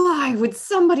 why would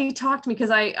somebody talk to me? Because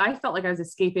I felt like I was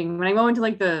escaping when I go into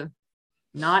like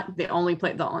not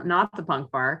the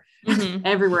punk bar,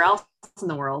 everywhere else in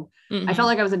the world. I felt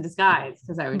like I was in disguise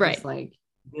because I would just like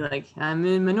be like, I'm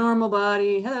in my normal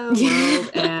body, hello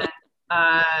world.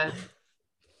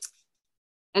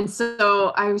 And so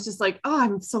I was just like, oh,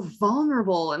 I'm so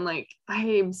vulnerable. And like,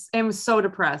 I was so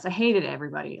depressed. I hated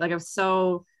everybody. Like, I was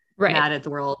so mad at the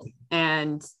world.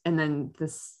 And then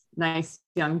this nice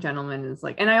young gentleman is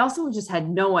like, and I also just had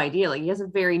no idea. Like, he has a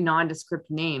very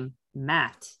nondescript name,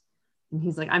 Matt. And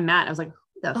he's like, I'm Matt. I was like,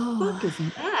 who the fuck is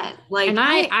Matt? Like, and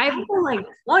I've been like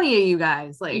 20 of you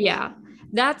guys. Like, yeah,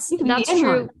 that's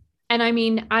true. And I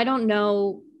mean, I don't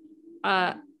know,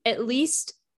 at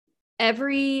least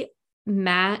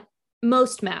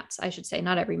most Matts, I should say,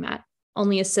 not every Matt,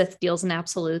 only a Sith deals in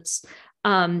absolutes.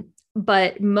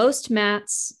 But most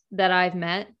Matts that I've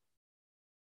met,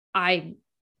 I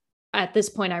at this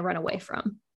point I run away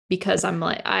from, because I'm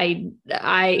like, Good.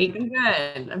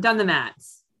 I've done the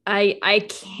mats. I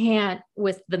can't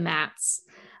with the mats.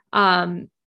 The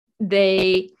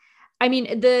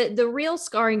real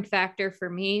scarring factor for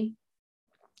me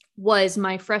was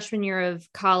my freshman year of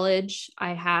college.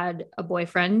 I had a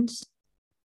boyfriend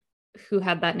who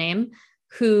had that name,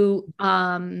 who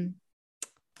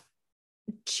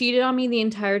cheated on me the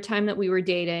entire time that we were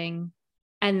dating,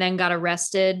 and then got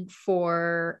arrested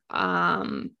for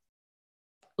having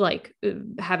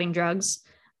drugs.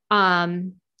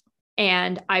 And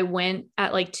I went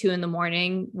at like 2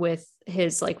 a.m. with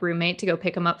his like roommate to go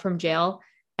pick him up from jail.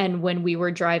 And when we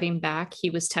were driving back, he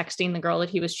was texting the girl that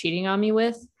he was cheating on me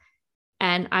with.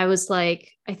 And I was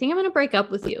like, I think I'm going to break up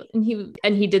with you.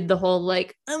 And he did the whole,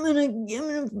 like, I'm going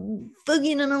to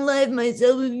fucking unalive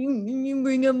myself if you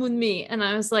break up with me. And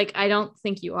I was like, I don't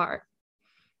think you are.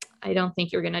 I don't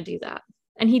think you're going to do that.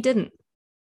 And he didn't,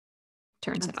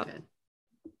 turns out. Good.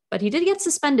 But he did get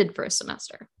suspended for a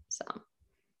semester. So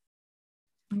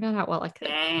I got out while I could.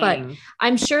 Dang. But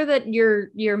I'm sure that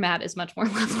your mat is much more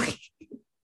lovely.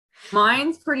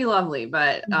 Mine's pretty lovely,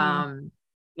 but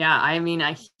yeah, I mean,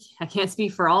 I can't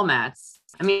speak for all mats.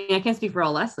 I mean, I can't speak for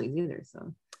all Leslies either.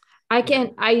 So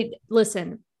I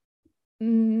listen,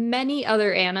 many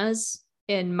other Annas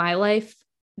in my life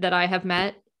that I have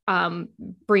met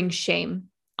bring shame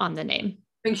on the name.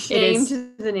 Bring shame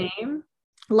to the name?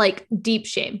 Like deep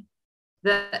shame.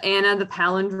 The Anna, the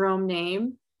palindrome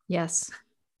name. Yes.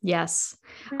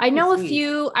 I know a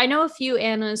few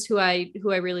Annas who I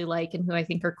really like and who I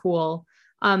think are cool.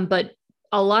 But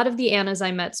a lot of the Annas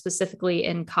I met specifically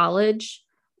in college,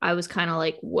 I was kind of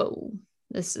like, whoa,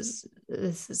 this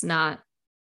is not,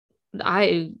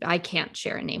 I can't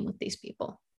share a name with these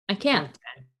people. I can't.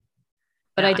 Okay.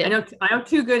 But yeah, I did. I know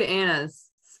 2 good Annas.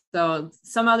 So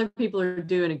some other people are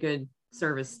doing a good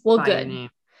service. Well, good. Your name.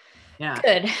 Yeah.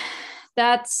 Good.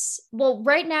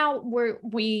 Right now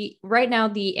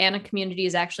the Anna community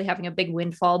is actually having a big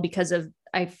windfall because of,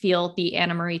 I feel, the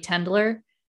Anna Marie Tendler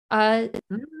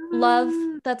love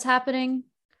that's happening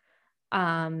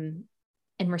in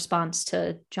response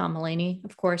to John Mulaney,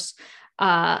 of course.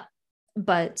 But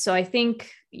so I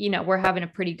think, we're having a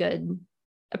pretty good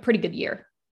year.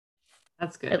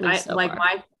 That's good.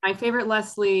 My favorite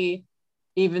Leslie,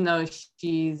 even though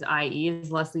she's IE,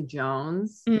 is Leslie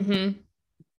Jones. Mm-hmm.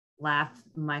 Laugh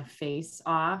my face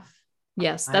off.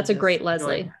 Yes, that's a great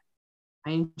Leslie. I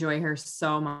enjoy her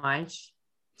so much.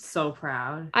 So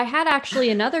proud. I had actually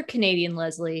another Canadian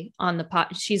Leslie on the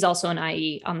pod. She's also an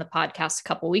IE on the podcast a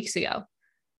couple weeks ago.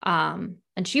 And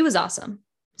she was awesome.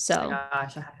 So oh my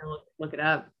gosh, I have to look it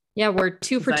up. Yeah, we're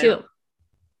 2 for 2.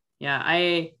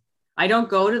 I don't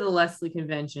go to the Leslie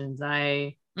conventions.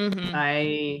 I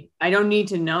don't need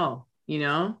to know,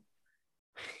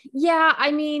 Yeah,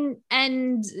 I mean,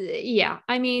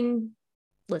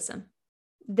 listen,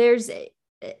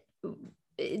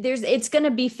 it's going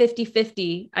to be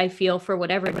 50-50, I feel, for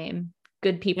whatever name,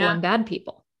 good people and bad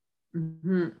people.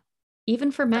 Mm-hmm.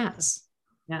 Even for Mats.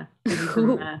 Yeah.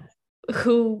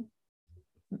 Who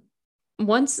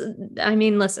once,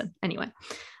 listen, anyway.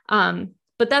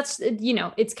 But that's,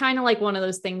 it's kind of like one of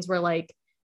those things where like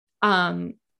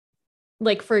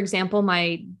for example,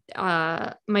 my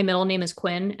middle name is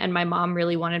Quinn, and my mom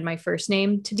really wanted my first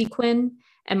name to be Quinn.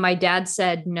 And my dad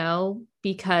said no,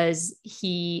 because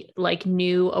he like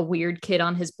knew a weird kid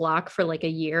on his block for like a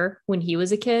year when he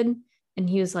was a kid. And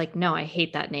he was like, no, I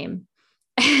hate that name.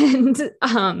 And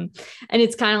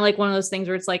it's kind of like one of those things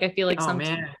where it's like, I feel like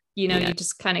sometimes, you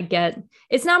just kind of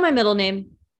it's not my middle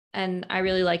name, and I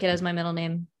really like it as my middle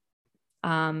name.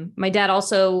 My dad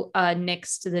also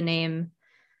nixed the name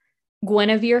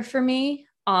Guinevere for me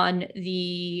on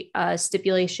the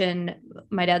stipulation.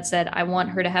 My dad said, I want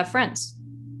her to have friends.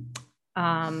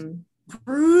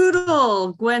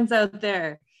 Brutal. Gwen's out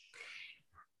there.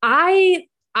 I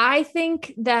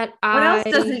think that what else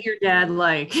doesn't your dad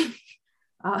like?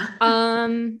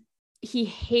 He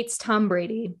hates Tom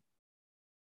Brady.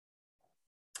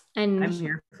 And I'm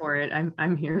here for it.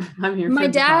 I'm here. My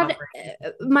dad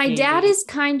is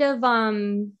kind of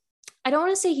I don't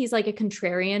want to say he's like a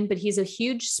contrarian, but he's a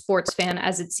huge sports fan,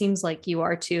 as it seems like you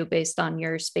are too, based on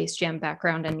your Space Jam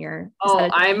background and your.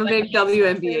 I'm a big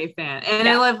WNBA fan, and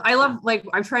I love like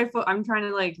I'm trying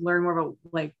to like learn more about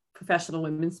like professional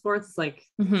women's sports. It's like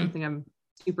something I'm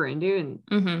super into,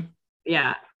 and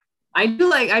yeah, I do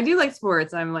like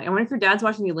sports. I wonder if your dad's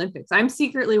watching the Olympics. I'm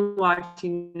secretly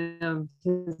watching them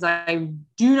because I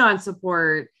do not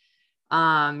support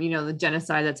the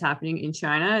genocide that's happening in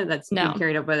China that's being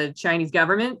carried out by the Chinese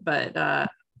government. But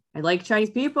I like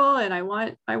Chinese people, and I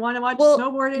want to watch Well,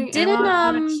 snowboarding. And didn't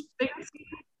I want to watch figure skating.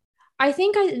 I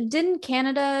think didn't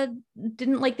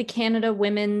like the Canada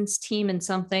women's team and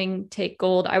something take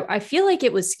gold. I feel like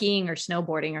it was skiing or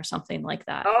snowboarding or something like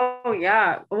that. Oh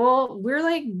yeah. Well, we're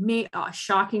like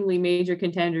shockingly major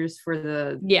contenders for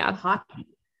the hockey.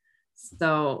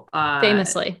 So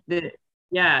famously.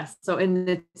 So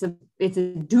and it's a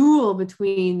duel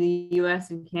between the US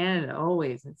and Canada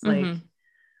always. It's like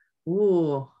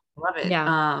ooh, love it.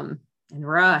 Yeah. And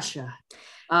Russia.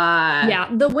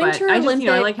 The Winter Olympics.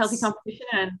 I like healthy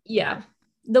competition.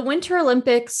 The Winter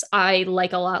Olympics I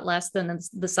like a lot less than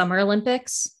the Summer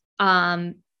Olympics.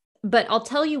 But I'll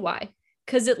tell you why.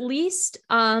 Because at least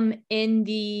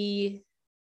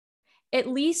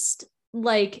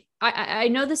like I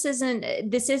know this isn't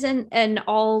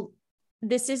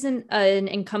an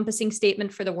encompassing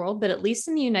statement for the world, but at least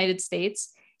in the United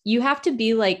States, you have to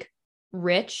be like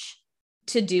rich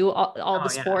to do all the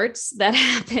sports that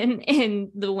happen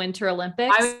in the Winter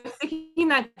Olympics. I was thinking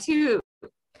that too.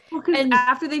 Well, because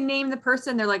after they name the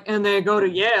person, they're like, and they go to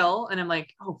Yale. And I'm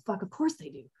like, oh, fuck, of course they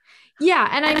do. Yeah.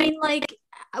 And I mean, like,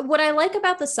 what I like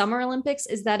about the Summer Olympics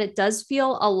is that it does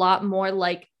feel a lot more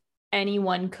like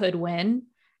anyone could win.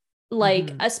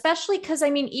 Like, especially because,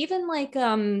 I mean, even like,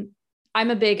 I'm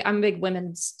a big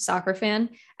women's soccer fan.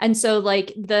 And so like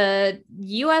the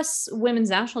US women's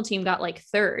national team got like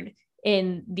third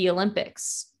in the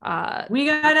Olympics. We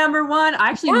got number one. I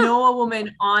actually know a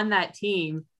woman on that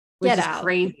team, which is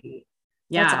crazy.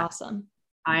 Yeah. That's awesome.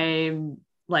 I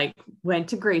like went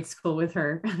to grade school with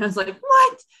her and I was like,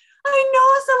 what? I know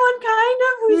someone kind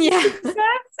of who's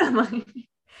I'm like,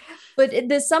 but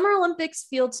the Summer Olympics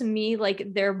feel to me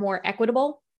like they're more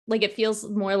equitable. Like it feels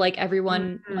more like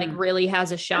everyone like really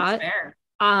has a shot.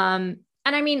 And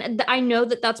I mean, I know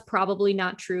that that's probably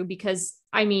not true because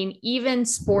I mean, even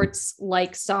sports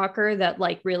like soccer that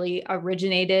like really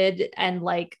originated and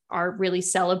like are really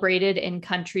celebrated in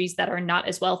countries that are not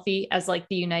as wealthy as like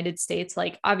the United States.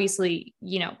 Like obviously,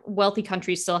 you know, wealthy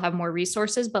countries still have more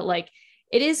resources, but like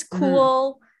it is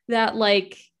cool that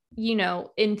like, you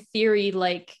know, in theory,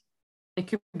 like it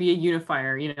could be a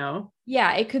unifier, you know?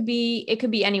 Yeah, it could be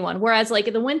anyone. Whereas like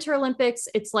at the Winter Olympics,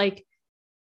 it's like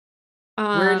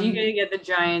where are you gonna get the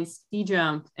giant ski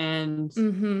jump? And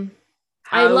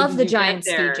I love the giant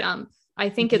ski jump. I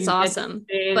think it's awesome.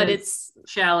 But it's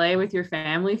chalet with your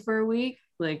family for a week.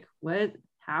 Like what?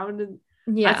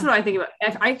 That's what I think about.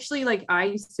 I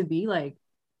used to be like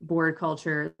board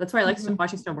culture. That's why I like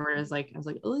watching snowboarders. Like I was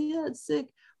like, oh yeah, it's sick.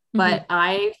 But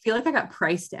I feel like I got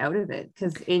priced out of it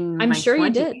because I'm sure 20s,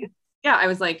 you did. Yeah, I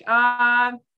was like,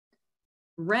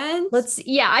 rent.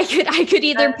 I could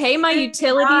either pay my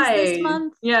utilities this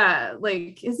month. Yeah,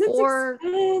 like is it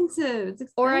expensive? It's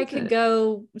expensive. Or I could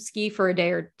go ski for a day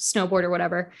or snowboard or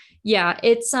whatever. Yeah,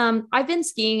 it's I've been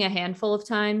skiing a handful of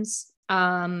times.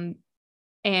 And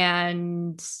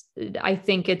I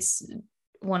think it's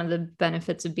one of the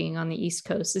benefits of being on the East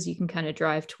Coast is you can kind of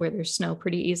drive to where there's snow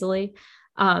pretty easily.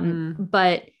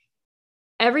 But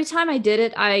every time I did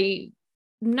it,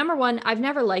 number one, I've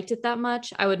never liked it that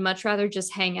much. I would much rather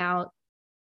just hang out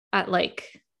at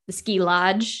like the ski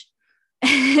lodge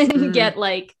and get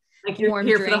like you're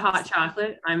here for the hot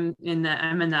chocolate. I'm in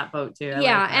that boat too.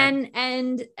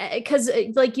 And because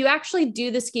like you actually do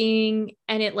the skiing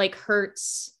and it like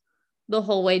hurts the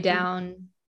whole way down.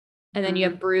 And then you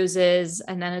have bruises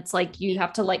and then it's like you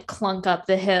have to like clunk up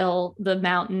the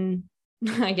mountain,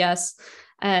 I guess.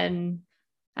 And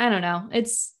I don't know.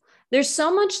 There's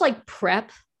so much like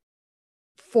prep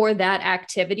for that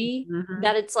activity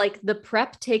that it's like the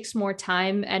prep takes more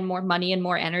time and more money and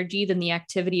more energy than the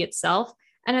activity itself.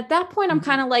 And at that point, I'm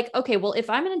kind of like, okay, well, if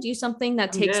I'm going to do something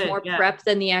that takes more prep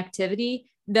than the activity,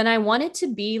 then I want it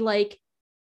to be like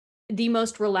the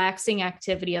most relaxing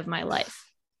activity of my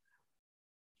life.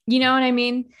 You know what I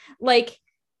mean? Like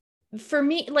for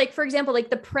me, like, for example, like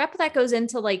the prep that goes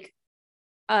into like,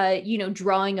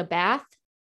 drawing a bath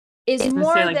is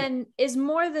more than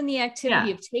the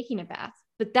activity of taking a bath.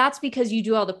 But that's because you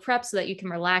do all the prep so that you can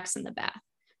relax in the bath.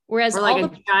 Whereas or like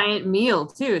a giant meal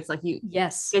too. It's like you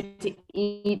get to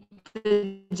eat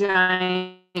the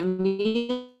giant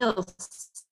meal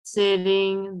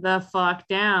sitting the fuck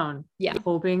down. Yeah.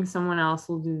 Hoping someone else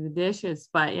will do the dishes.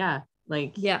 But I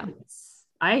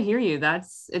hear you.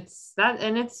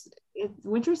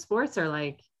 Winter sports are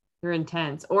like, they're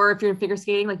intense. Or if you're in figure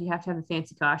skating, like you have to have a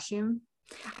fancy costume.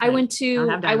 I went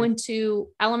to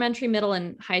elementary, middle,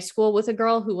 and high school with a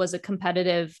girl who was a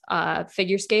competitive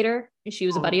figure skater. She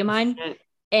was a buddy of mine. Shit.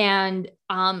 And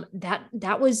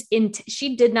that was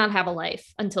she did not have a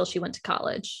life until she went to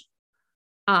college.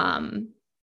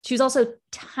 She was also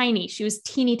tiny. She was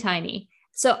teeny tiny.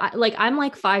 So I'm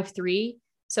like 5'3",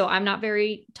 so I'm not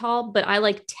very tall, but I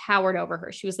like towered over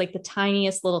her. She was like the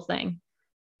tiniest little thing.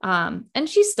 And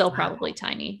she's still probably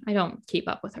tiny. I don't keep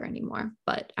up with her anymore,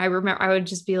 but I remember I would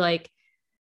just be like,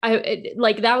 I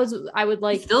would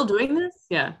like, still doing this?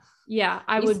 Yeah. Yeah.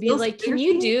 I would be like, can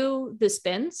you do the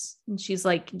spins? And she's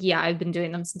like, yeah, I've been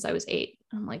doing them since I was 8.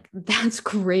 I'm like, that's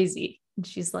crazy. And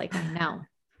she's like, I know.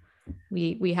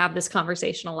 We have this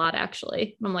conversation a lot,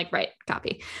 actually. I'm like, right,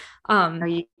 copy. Are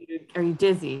you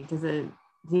dizzy? Do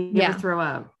you ever throw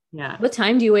up? Yeah. What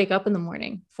time do you wake up in the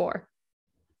morning for?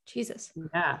 Jesus.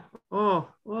 Yeah.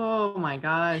 Oh my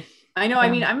gosh. I know. Yeah.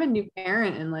 I mean, I'm a new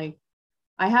parent and like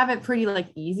I have it pretty like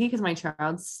easy because my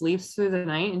child sleeps through the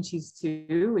night and she's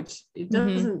 2, which it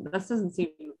doesn't, that's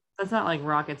not like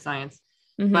rocket science.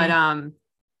 But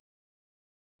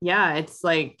yeah, it's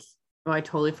like, oh, I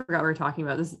totally forgot we were talking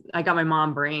about this. I got my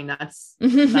mom brain. That's I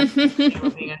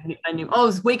knew. Oh, I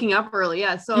was waking up early.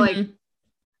 Yeah. So like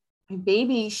my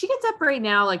baby, she gets up right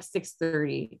now like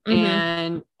 6:30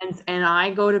 and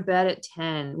I go to bed at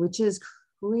 10, which is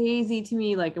crazy to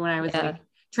me. Like when I was like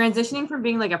transitioning from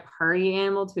being like a party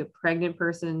animal to a pregnant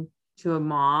person to a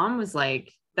mom was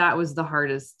like, that was the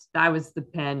hardest. That was the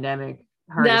pandemic.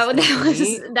 That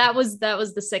was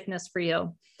the sickness for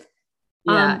you.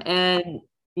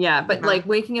 Yeah. But like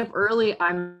waking up early,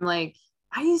 I'm like,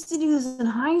 I used to do this in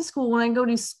high school when I go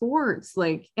to sports,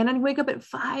 like, and I'd wake up at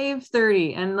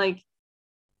 5:30 and like,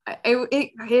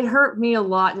 it hurt me a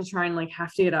lot to try and like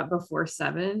have to get up before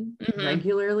 7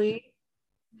 regularly.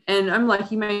 And I'm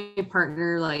lucky my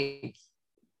partner, like,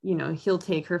 you know, he'll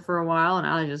take her for a while and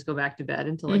I'll just go back to bed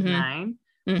until like 9.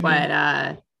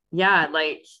 But yeah,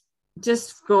 like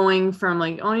just going from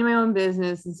like owning my own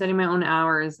business and setting my own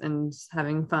hours and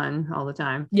having fun all the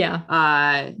time.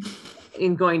 Yeah.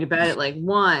 In going to bed at like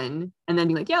 1 and then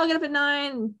being like, yeah, I'll get up at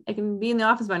 9. I can be in the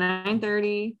office by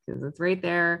 9:30 because it's right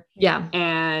there. Yeah.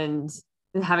 And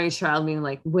having a child being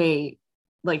like, wait,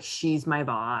 like she's my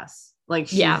boss. Like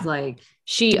she's like,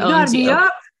 she owns you.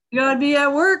 You gotta be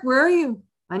at work. Where are you?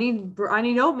 I need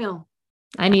oatmeal.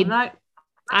 I need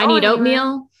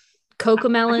oatmeal,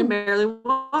 Cocomelon. I can barely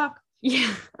walk.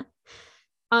 Yeah.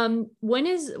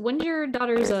 When's your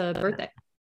daughter's birthday?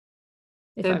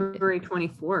 February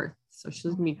 24th. So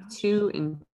she's gonna be 2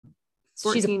 in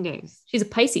 14 days. She's a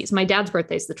Pisces. My dad's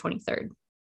birthday is the 23rd,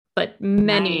 but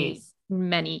many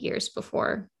years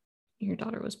before your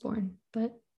daughter was born.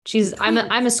 But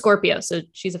I'm a Scorpio, so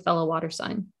she's a fellow water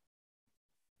sign.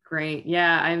 Great.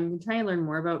 Yeah, I'm trying to learn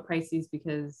more about Pisces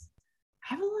because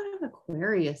I have a lot of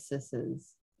Aquariuses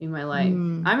in my life.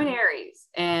 I'm an Aries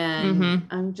and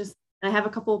I have a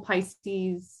couple of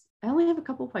Pisces. I only have a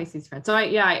couple of Pisces friends. So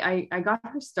I got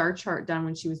her star chart done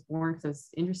when she was born because I was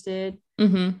interested.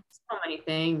 So many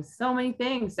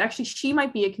things. Actually, she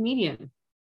might be a comedian.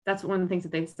 That's one of the things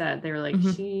that they said. They were like,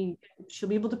 she'll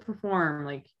be able to perform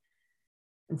like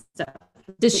and stuff.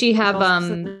 Does she have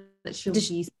that she'll be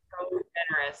so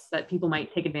generous that people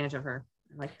might take advantage of her?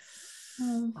 I'm like,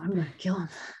 I'm gonna kill him.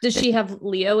 Does she have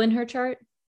Leo in her chart?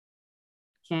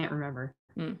 Can't remember.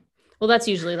 Well, that's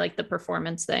usually like the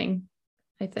performance thing,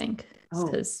 I think,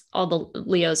 because all the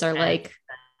Leos are like,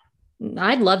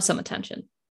 I'd love some attention.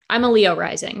 I'm a Leo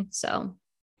rising, so.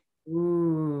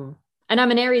 Ooh. And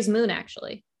I'm an Aries moon,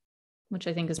 actually, which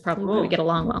I think is probably where we get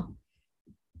along well.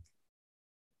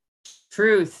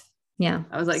 Truth. Yeah.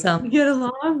 I was like, we get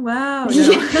along? Wow. No.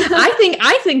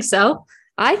 I think so.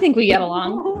 I think we get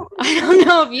along. I don't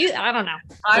know if I don't know.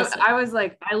 I was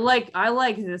like, I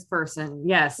like this person.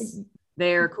 Yes,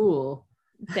 they're cool.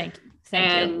 Thank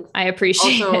you. I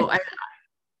appreciate it.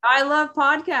 I love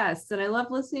podcasts and I love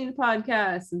listening to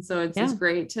podcasts. And so it's just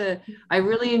great I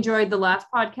really enjoyed the last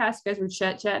podcast. You guys were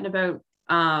chatting about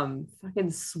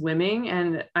fucking swimming,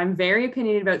 and I'm very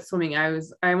opinionated about swimming. I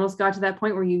almost got to that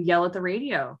point where you yell at the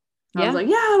radio. I was like,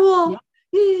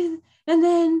 and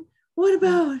then what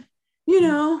about,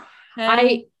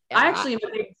 I actually am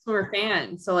a big swimmer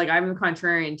fan. So like I'm a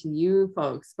contrarian to you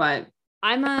folks, but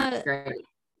I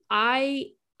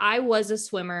was a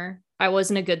swimmer. I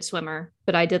wasn't a good swimmer,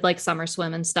 but I did like summer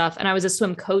swim and stuff. And I was a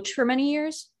swim coach for many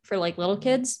years for like little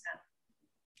kids.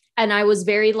 And I was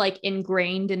very like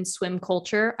ingrained in swim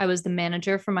culture. I was the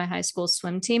manager for my high school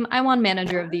swim team. I won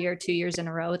manager of the year 2 years in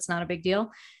a row. It's not a big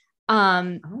deal.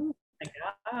 Oh my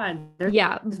God. There's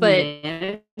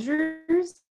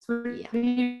managers. What do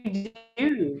you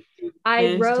do?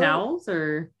 I wrote towels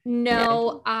or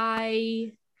no,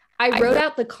 I wrote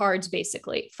out the cards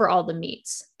basically for all the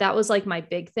meets. That was like my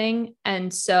big thing.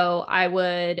 And so I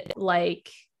would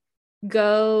like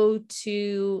go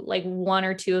to like 1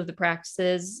 or 2 of the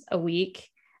practices a week.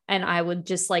 and I would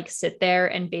just like sit there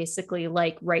and basically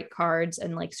like write cards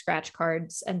and like scratch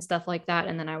cards and stuff like that.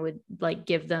 And then I would like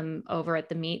give them over at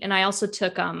the meet. And I also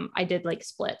took, I did like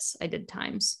splits. I did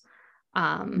times.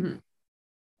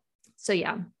 So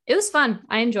yeah, it was fun.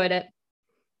 I enjoyed it.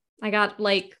 I got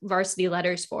like varsity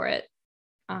letters for it.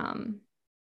 And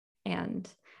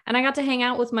I got to hang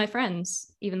out with my friends,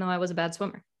 even though I was a bad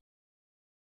swimmer.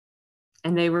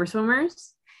 And they were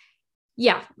swimmers?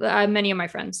 Yeah. Many of my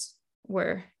friends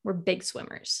were big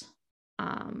swimmers.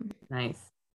 Nice.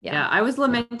 Yeah. Yeah. I was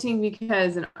lamenting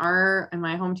because in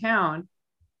my hometown,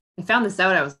 I found this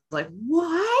out. I was like,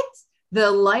 what? The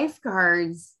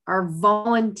lifeguards are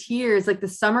volunteers. Like the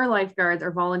summer lifeguards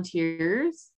are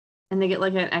volunteers and they get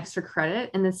like an extra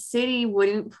credit, and the city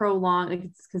wouldn't prolong, like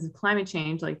it's because of climate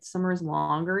change, like summer is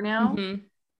longer now.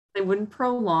 They wouldn't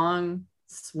prolong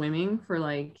swimming for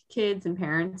like kids and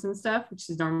parents and stuff, which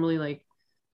is normally like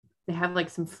they have like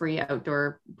some free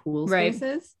outdoor pool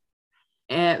spaces.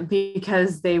 And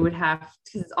because they would have,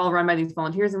 because it's all run by these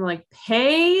volunteers, and we're like,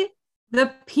 pay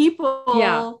the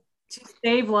people to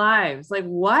save lives. Like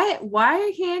what?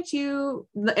 Why can't you?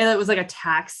 And it was like a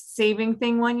tax saving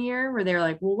thing one year where they were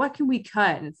like, well, what can we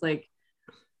cut? And it's like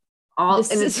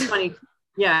it's funny.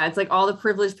 Yeah, it's like all the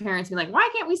privileged parents being like, why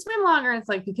can't we swim longer? And it's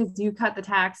like, because you cut the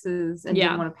taxes and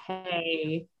didn't want to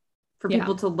pay for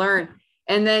people to learn.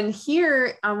 And then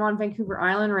here I'm on Vancouver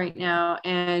Island right now,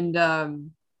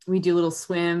 and we do a little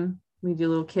swim. We do a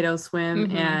little kiddo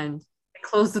swim, and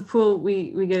close the pool.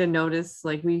 We get a notice,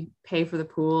 like we pay for the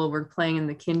pool. We're playing in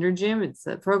the Kinder Gym. It's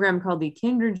a program called the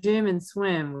Kinder Gym and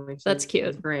Swim, which that's cute.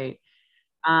 Is great.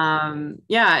 Yeah.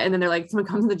 And then they're like, someone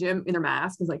comes to the gym in their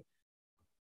mask, is like,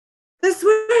 the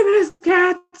swim is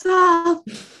canceled.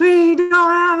 We don't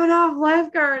have enough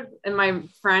lifeguards. And my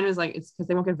friend was like, it's because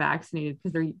they won't get vaccinated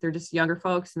because they're just younger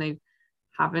folks and they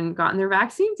haven't gotten their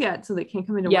vaccines yet, so they can't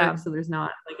come into work. So there's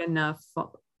not like enough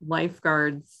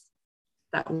lifeguards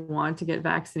that want to get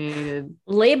vaccinated.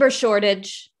 Labor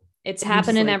shortage. It's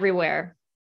happening everywhere.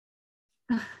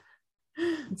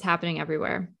 It's happening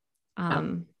everywhere.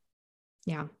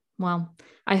 Yeah. Well,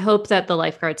 I hope that the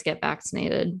lifeguards get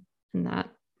vaccinated and that.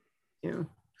 Yeah.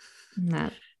 And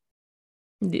that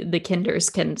the kinders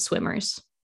can swimmers.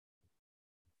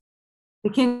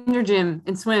 The Kinder Gym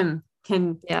and Swim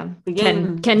can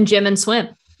begin. Can gym and swim.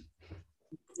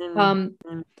 Gym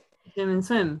and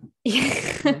swim.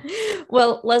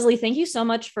 Well, Leslie, thank you so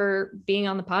much for being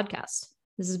on the podcast.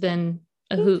 This has been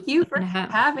a hoot. Thank you for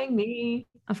having me.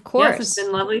 Of course. Yes, it's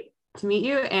been lovely to meet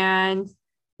you. And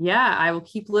yeah, I will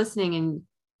keep listening and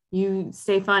you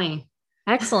stay funny.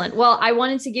 Excellent. Well, I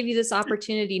wanted to give you this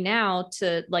opportunity now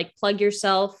to like plug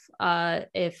yourself.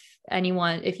 If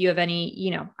you have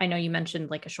any, I know you mentioned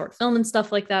like a short film and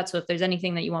stuff like that. So if there's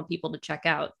anything that you want people to check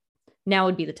out, now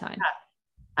would be the time. Yeah,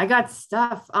 I got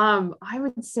stuff. I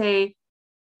would say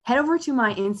head over to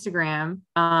my Instagram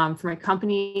for my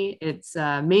company. It's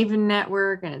Maven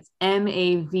Network, and it's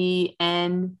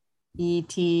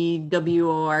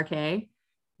MAVNETWORK,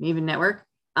 Maven Network.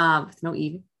 With no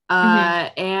E.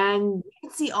 And you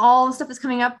can see all the stuff that's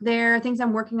coming up there, things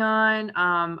I'm working on.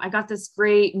 I got this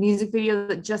great music video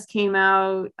that just came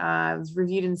out. It was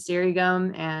reviewed in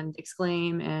Stereogum and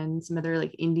Exclaim and some other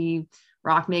like indie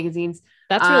rock magazines.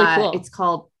 That's really cool. It's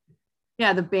called,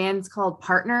 the band's called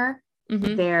Partner.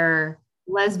 They're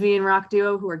lesbian rock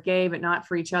duo who are gay but not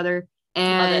for each other.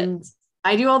 And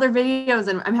I do all their videos,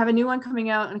 and I have a new one coming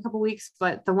out in a couple weeks,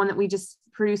 but the one that we just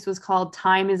produced was called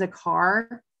Time is a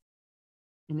Car.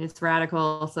 And it's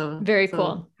radical. So very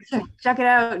cool. Check it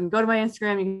out and go to my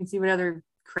Instagram. You can see what other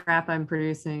crap I'm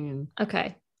producing. And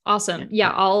okay. Awesome.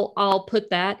 Yeah. I'll put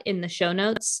that in the show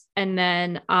notes. And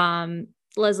then,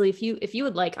 Leslie, if you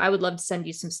would like, I would love to send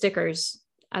you some stickers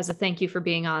as a thank you for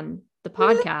being on the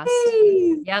podcast.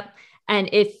 Yay! Yep. And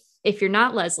if you're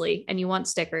not Leslie and you want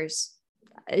stickers,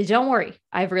 don't worry.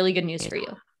 I have really good news for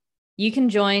you. You can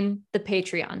join the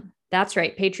Patreon. That's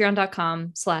right.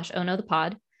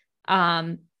 Patreon.com/ohnothepod.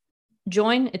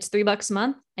 Join, it's $3 a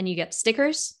month, and you get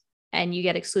stickers and you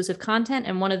get exclusive content.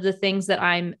 And one of the things that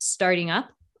I'm starting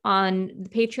up on the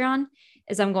Patreon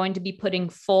is I'm going to be putting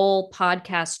full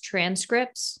podcast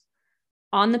transcripts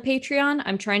on the Patreon.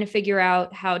 I'm trying to figure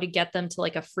out how to get them to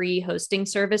like a free hosting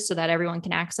service so that everyone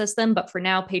can access them. But for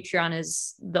now, Patreon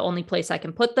is the only place I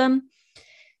can put them.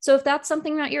 So if that's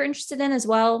something that you're interested in as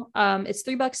well, it's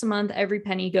 $3 a month. Every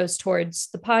penny goes towards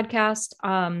the podcast.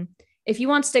 If you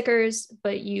want stickers,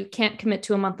 but you can't commit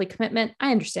to a monthly commitment,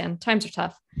 I understand. Times are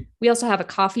tough. We also have a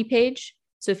coffee page.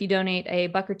 So if you donate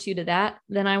 $1 or $2 to that,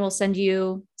 then I will send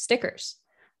you stickers.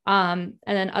 And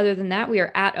then other than that, we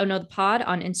are at Oh No the Pod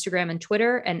on Instagram and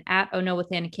Twitter, and at Oh No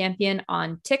with Anna Campion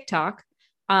on TikTok.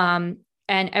 And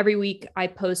every week I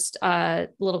post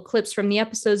little clips from the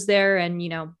episodes there, and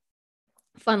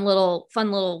fun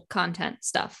little content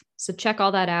stuff. So check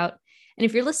all that out. And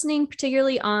if you're listening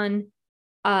particularly on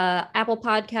Apple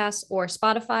Podcasts or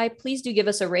Spotify, please do give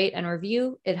us a rate and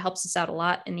review. It helps us out a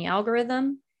lot in the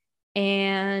algorithm.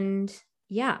 And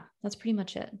yeah, that's pretty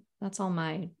much it. That's all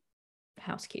my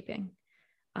housekeeping.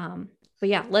 But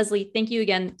yeah, Leslie, thank you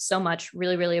again so much.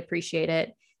 Really, really appreciate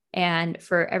it. And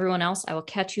for everyone else, I will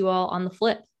catch you all on the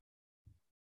flip.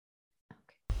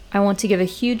 I want to give a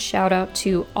huge shout out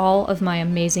to all of my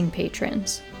amazing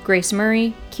patrons: Grace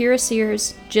Murray, Kira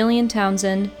Sears, Jillian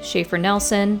Townsend, Schaefer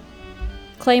Nelson,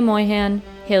 Clay Moyhan,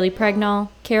 Haley Pregnall,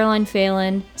 Caroline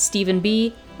Phelan, Stephen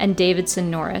B., and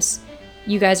Davidson Norris.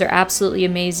 You guys are absolutely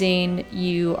amazing.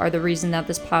 You are the reason that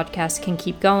this podcast can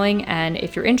keep going. And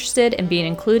if you're interested in being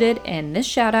included in this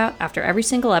shout out after every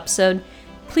single episode,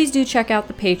 please do check out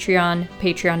the Patreon,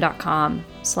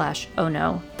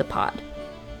 patreon.com/ohnothepod.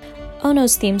 Oh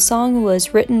No's theme song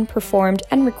was written, performed,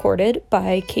 and recorded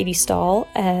by Katie Stahl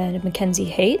and Mackenzie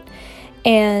Haight,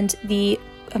 and the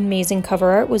amazing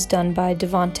cover art was done by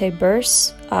Devonte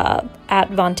Burse, at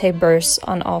Vonte Burse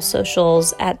on all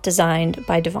socials, at Designed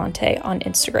by Devonte on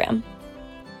Instagram.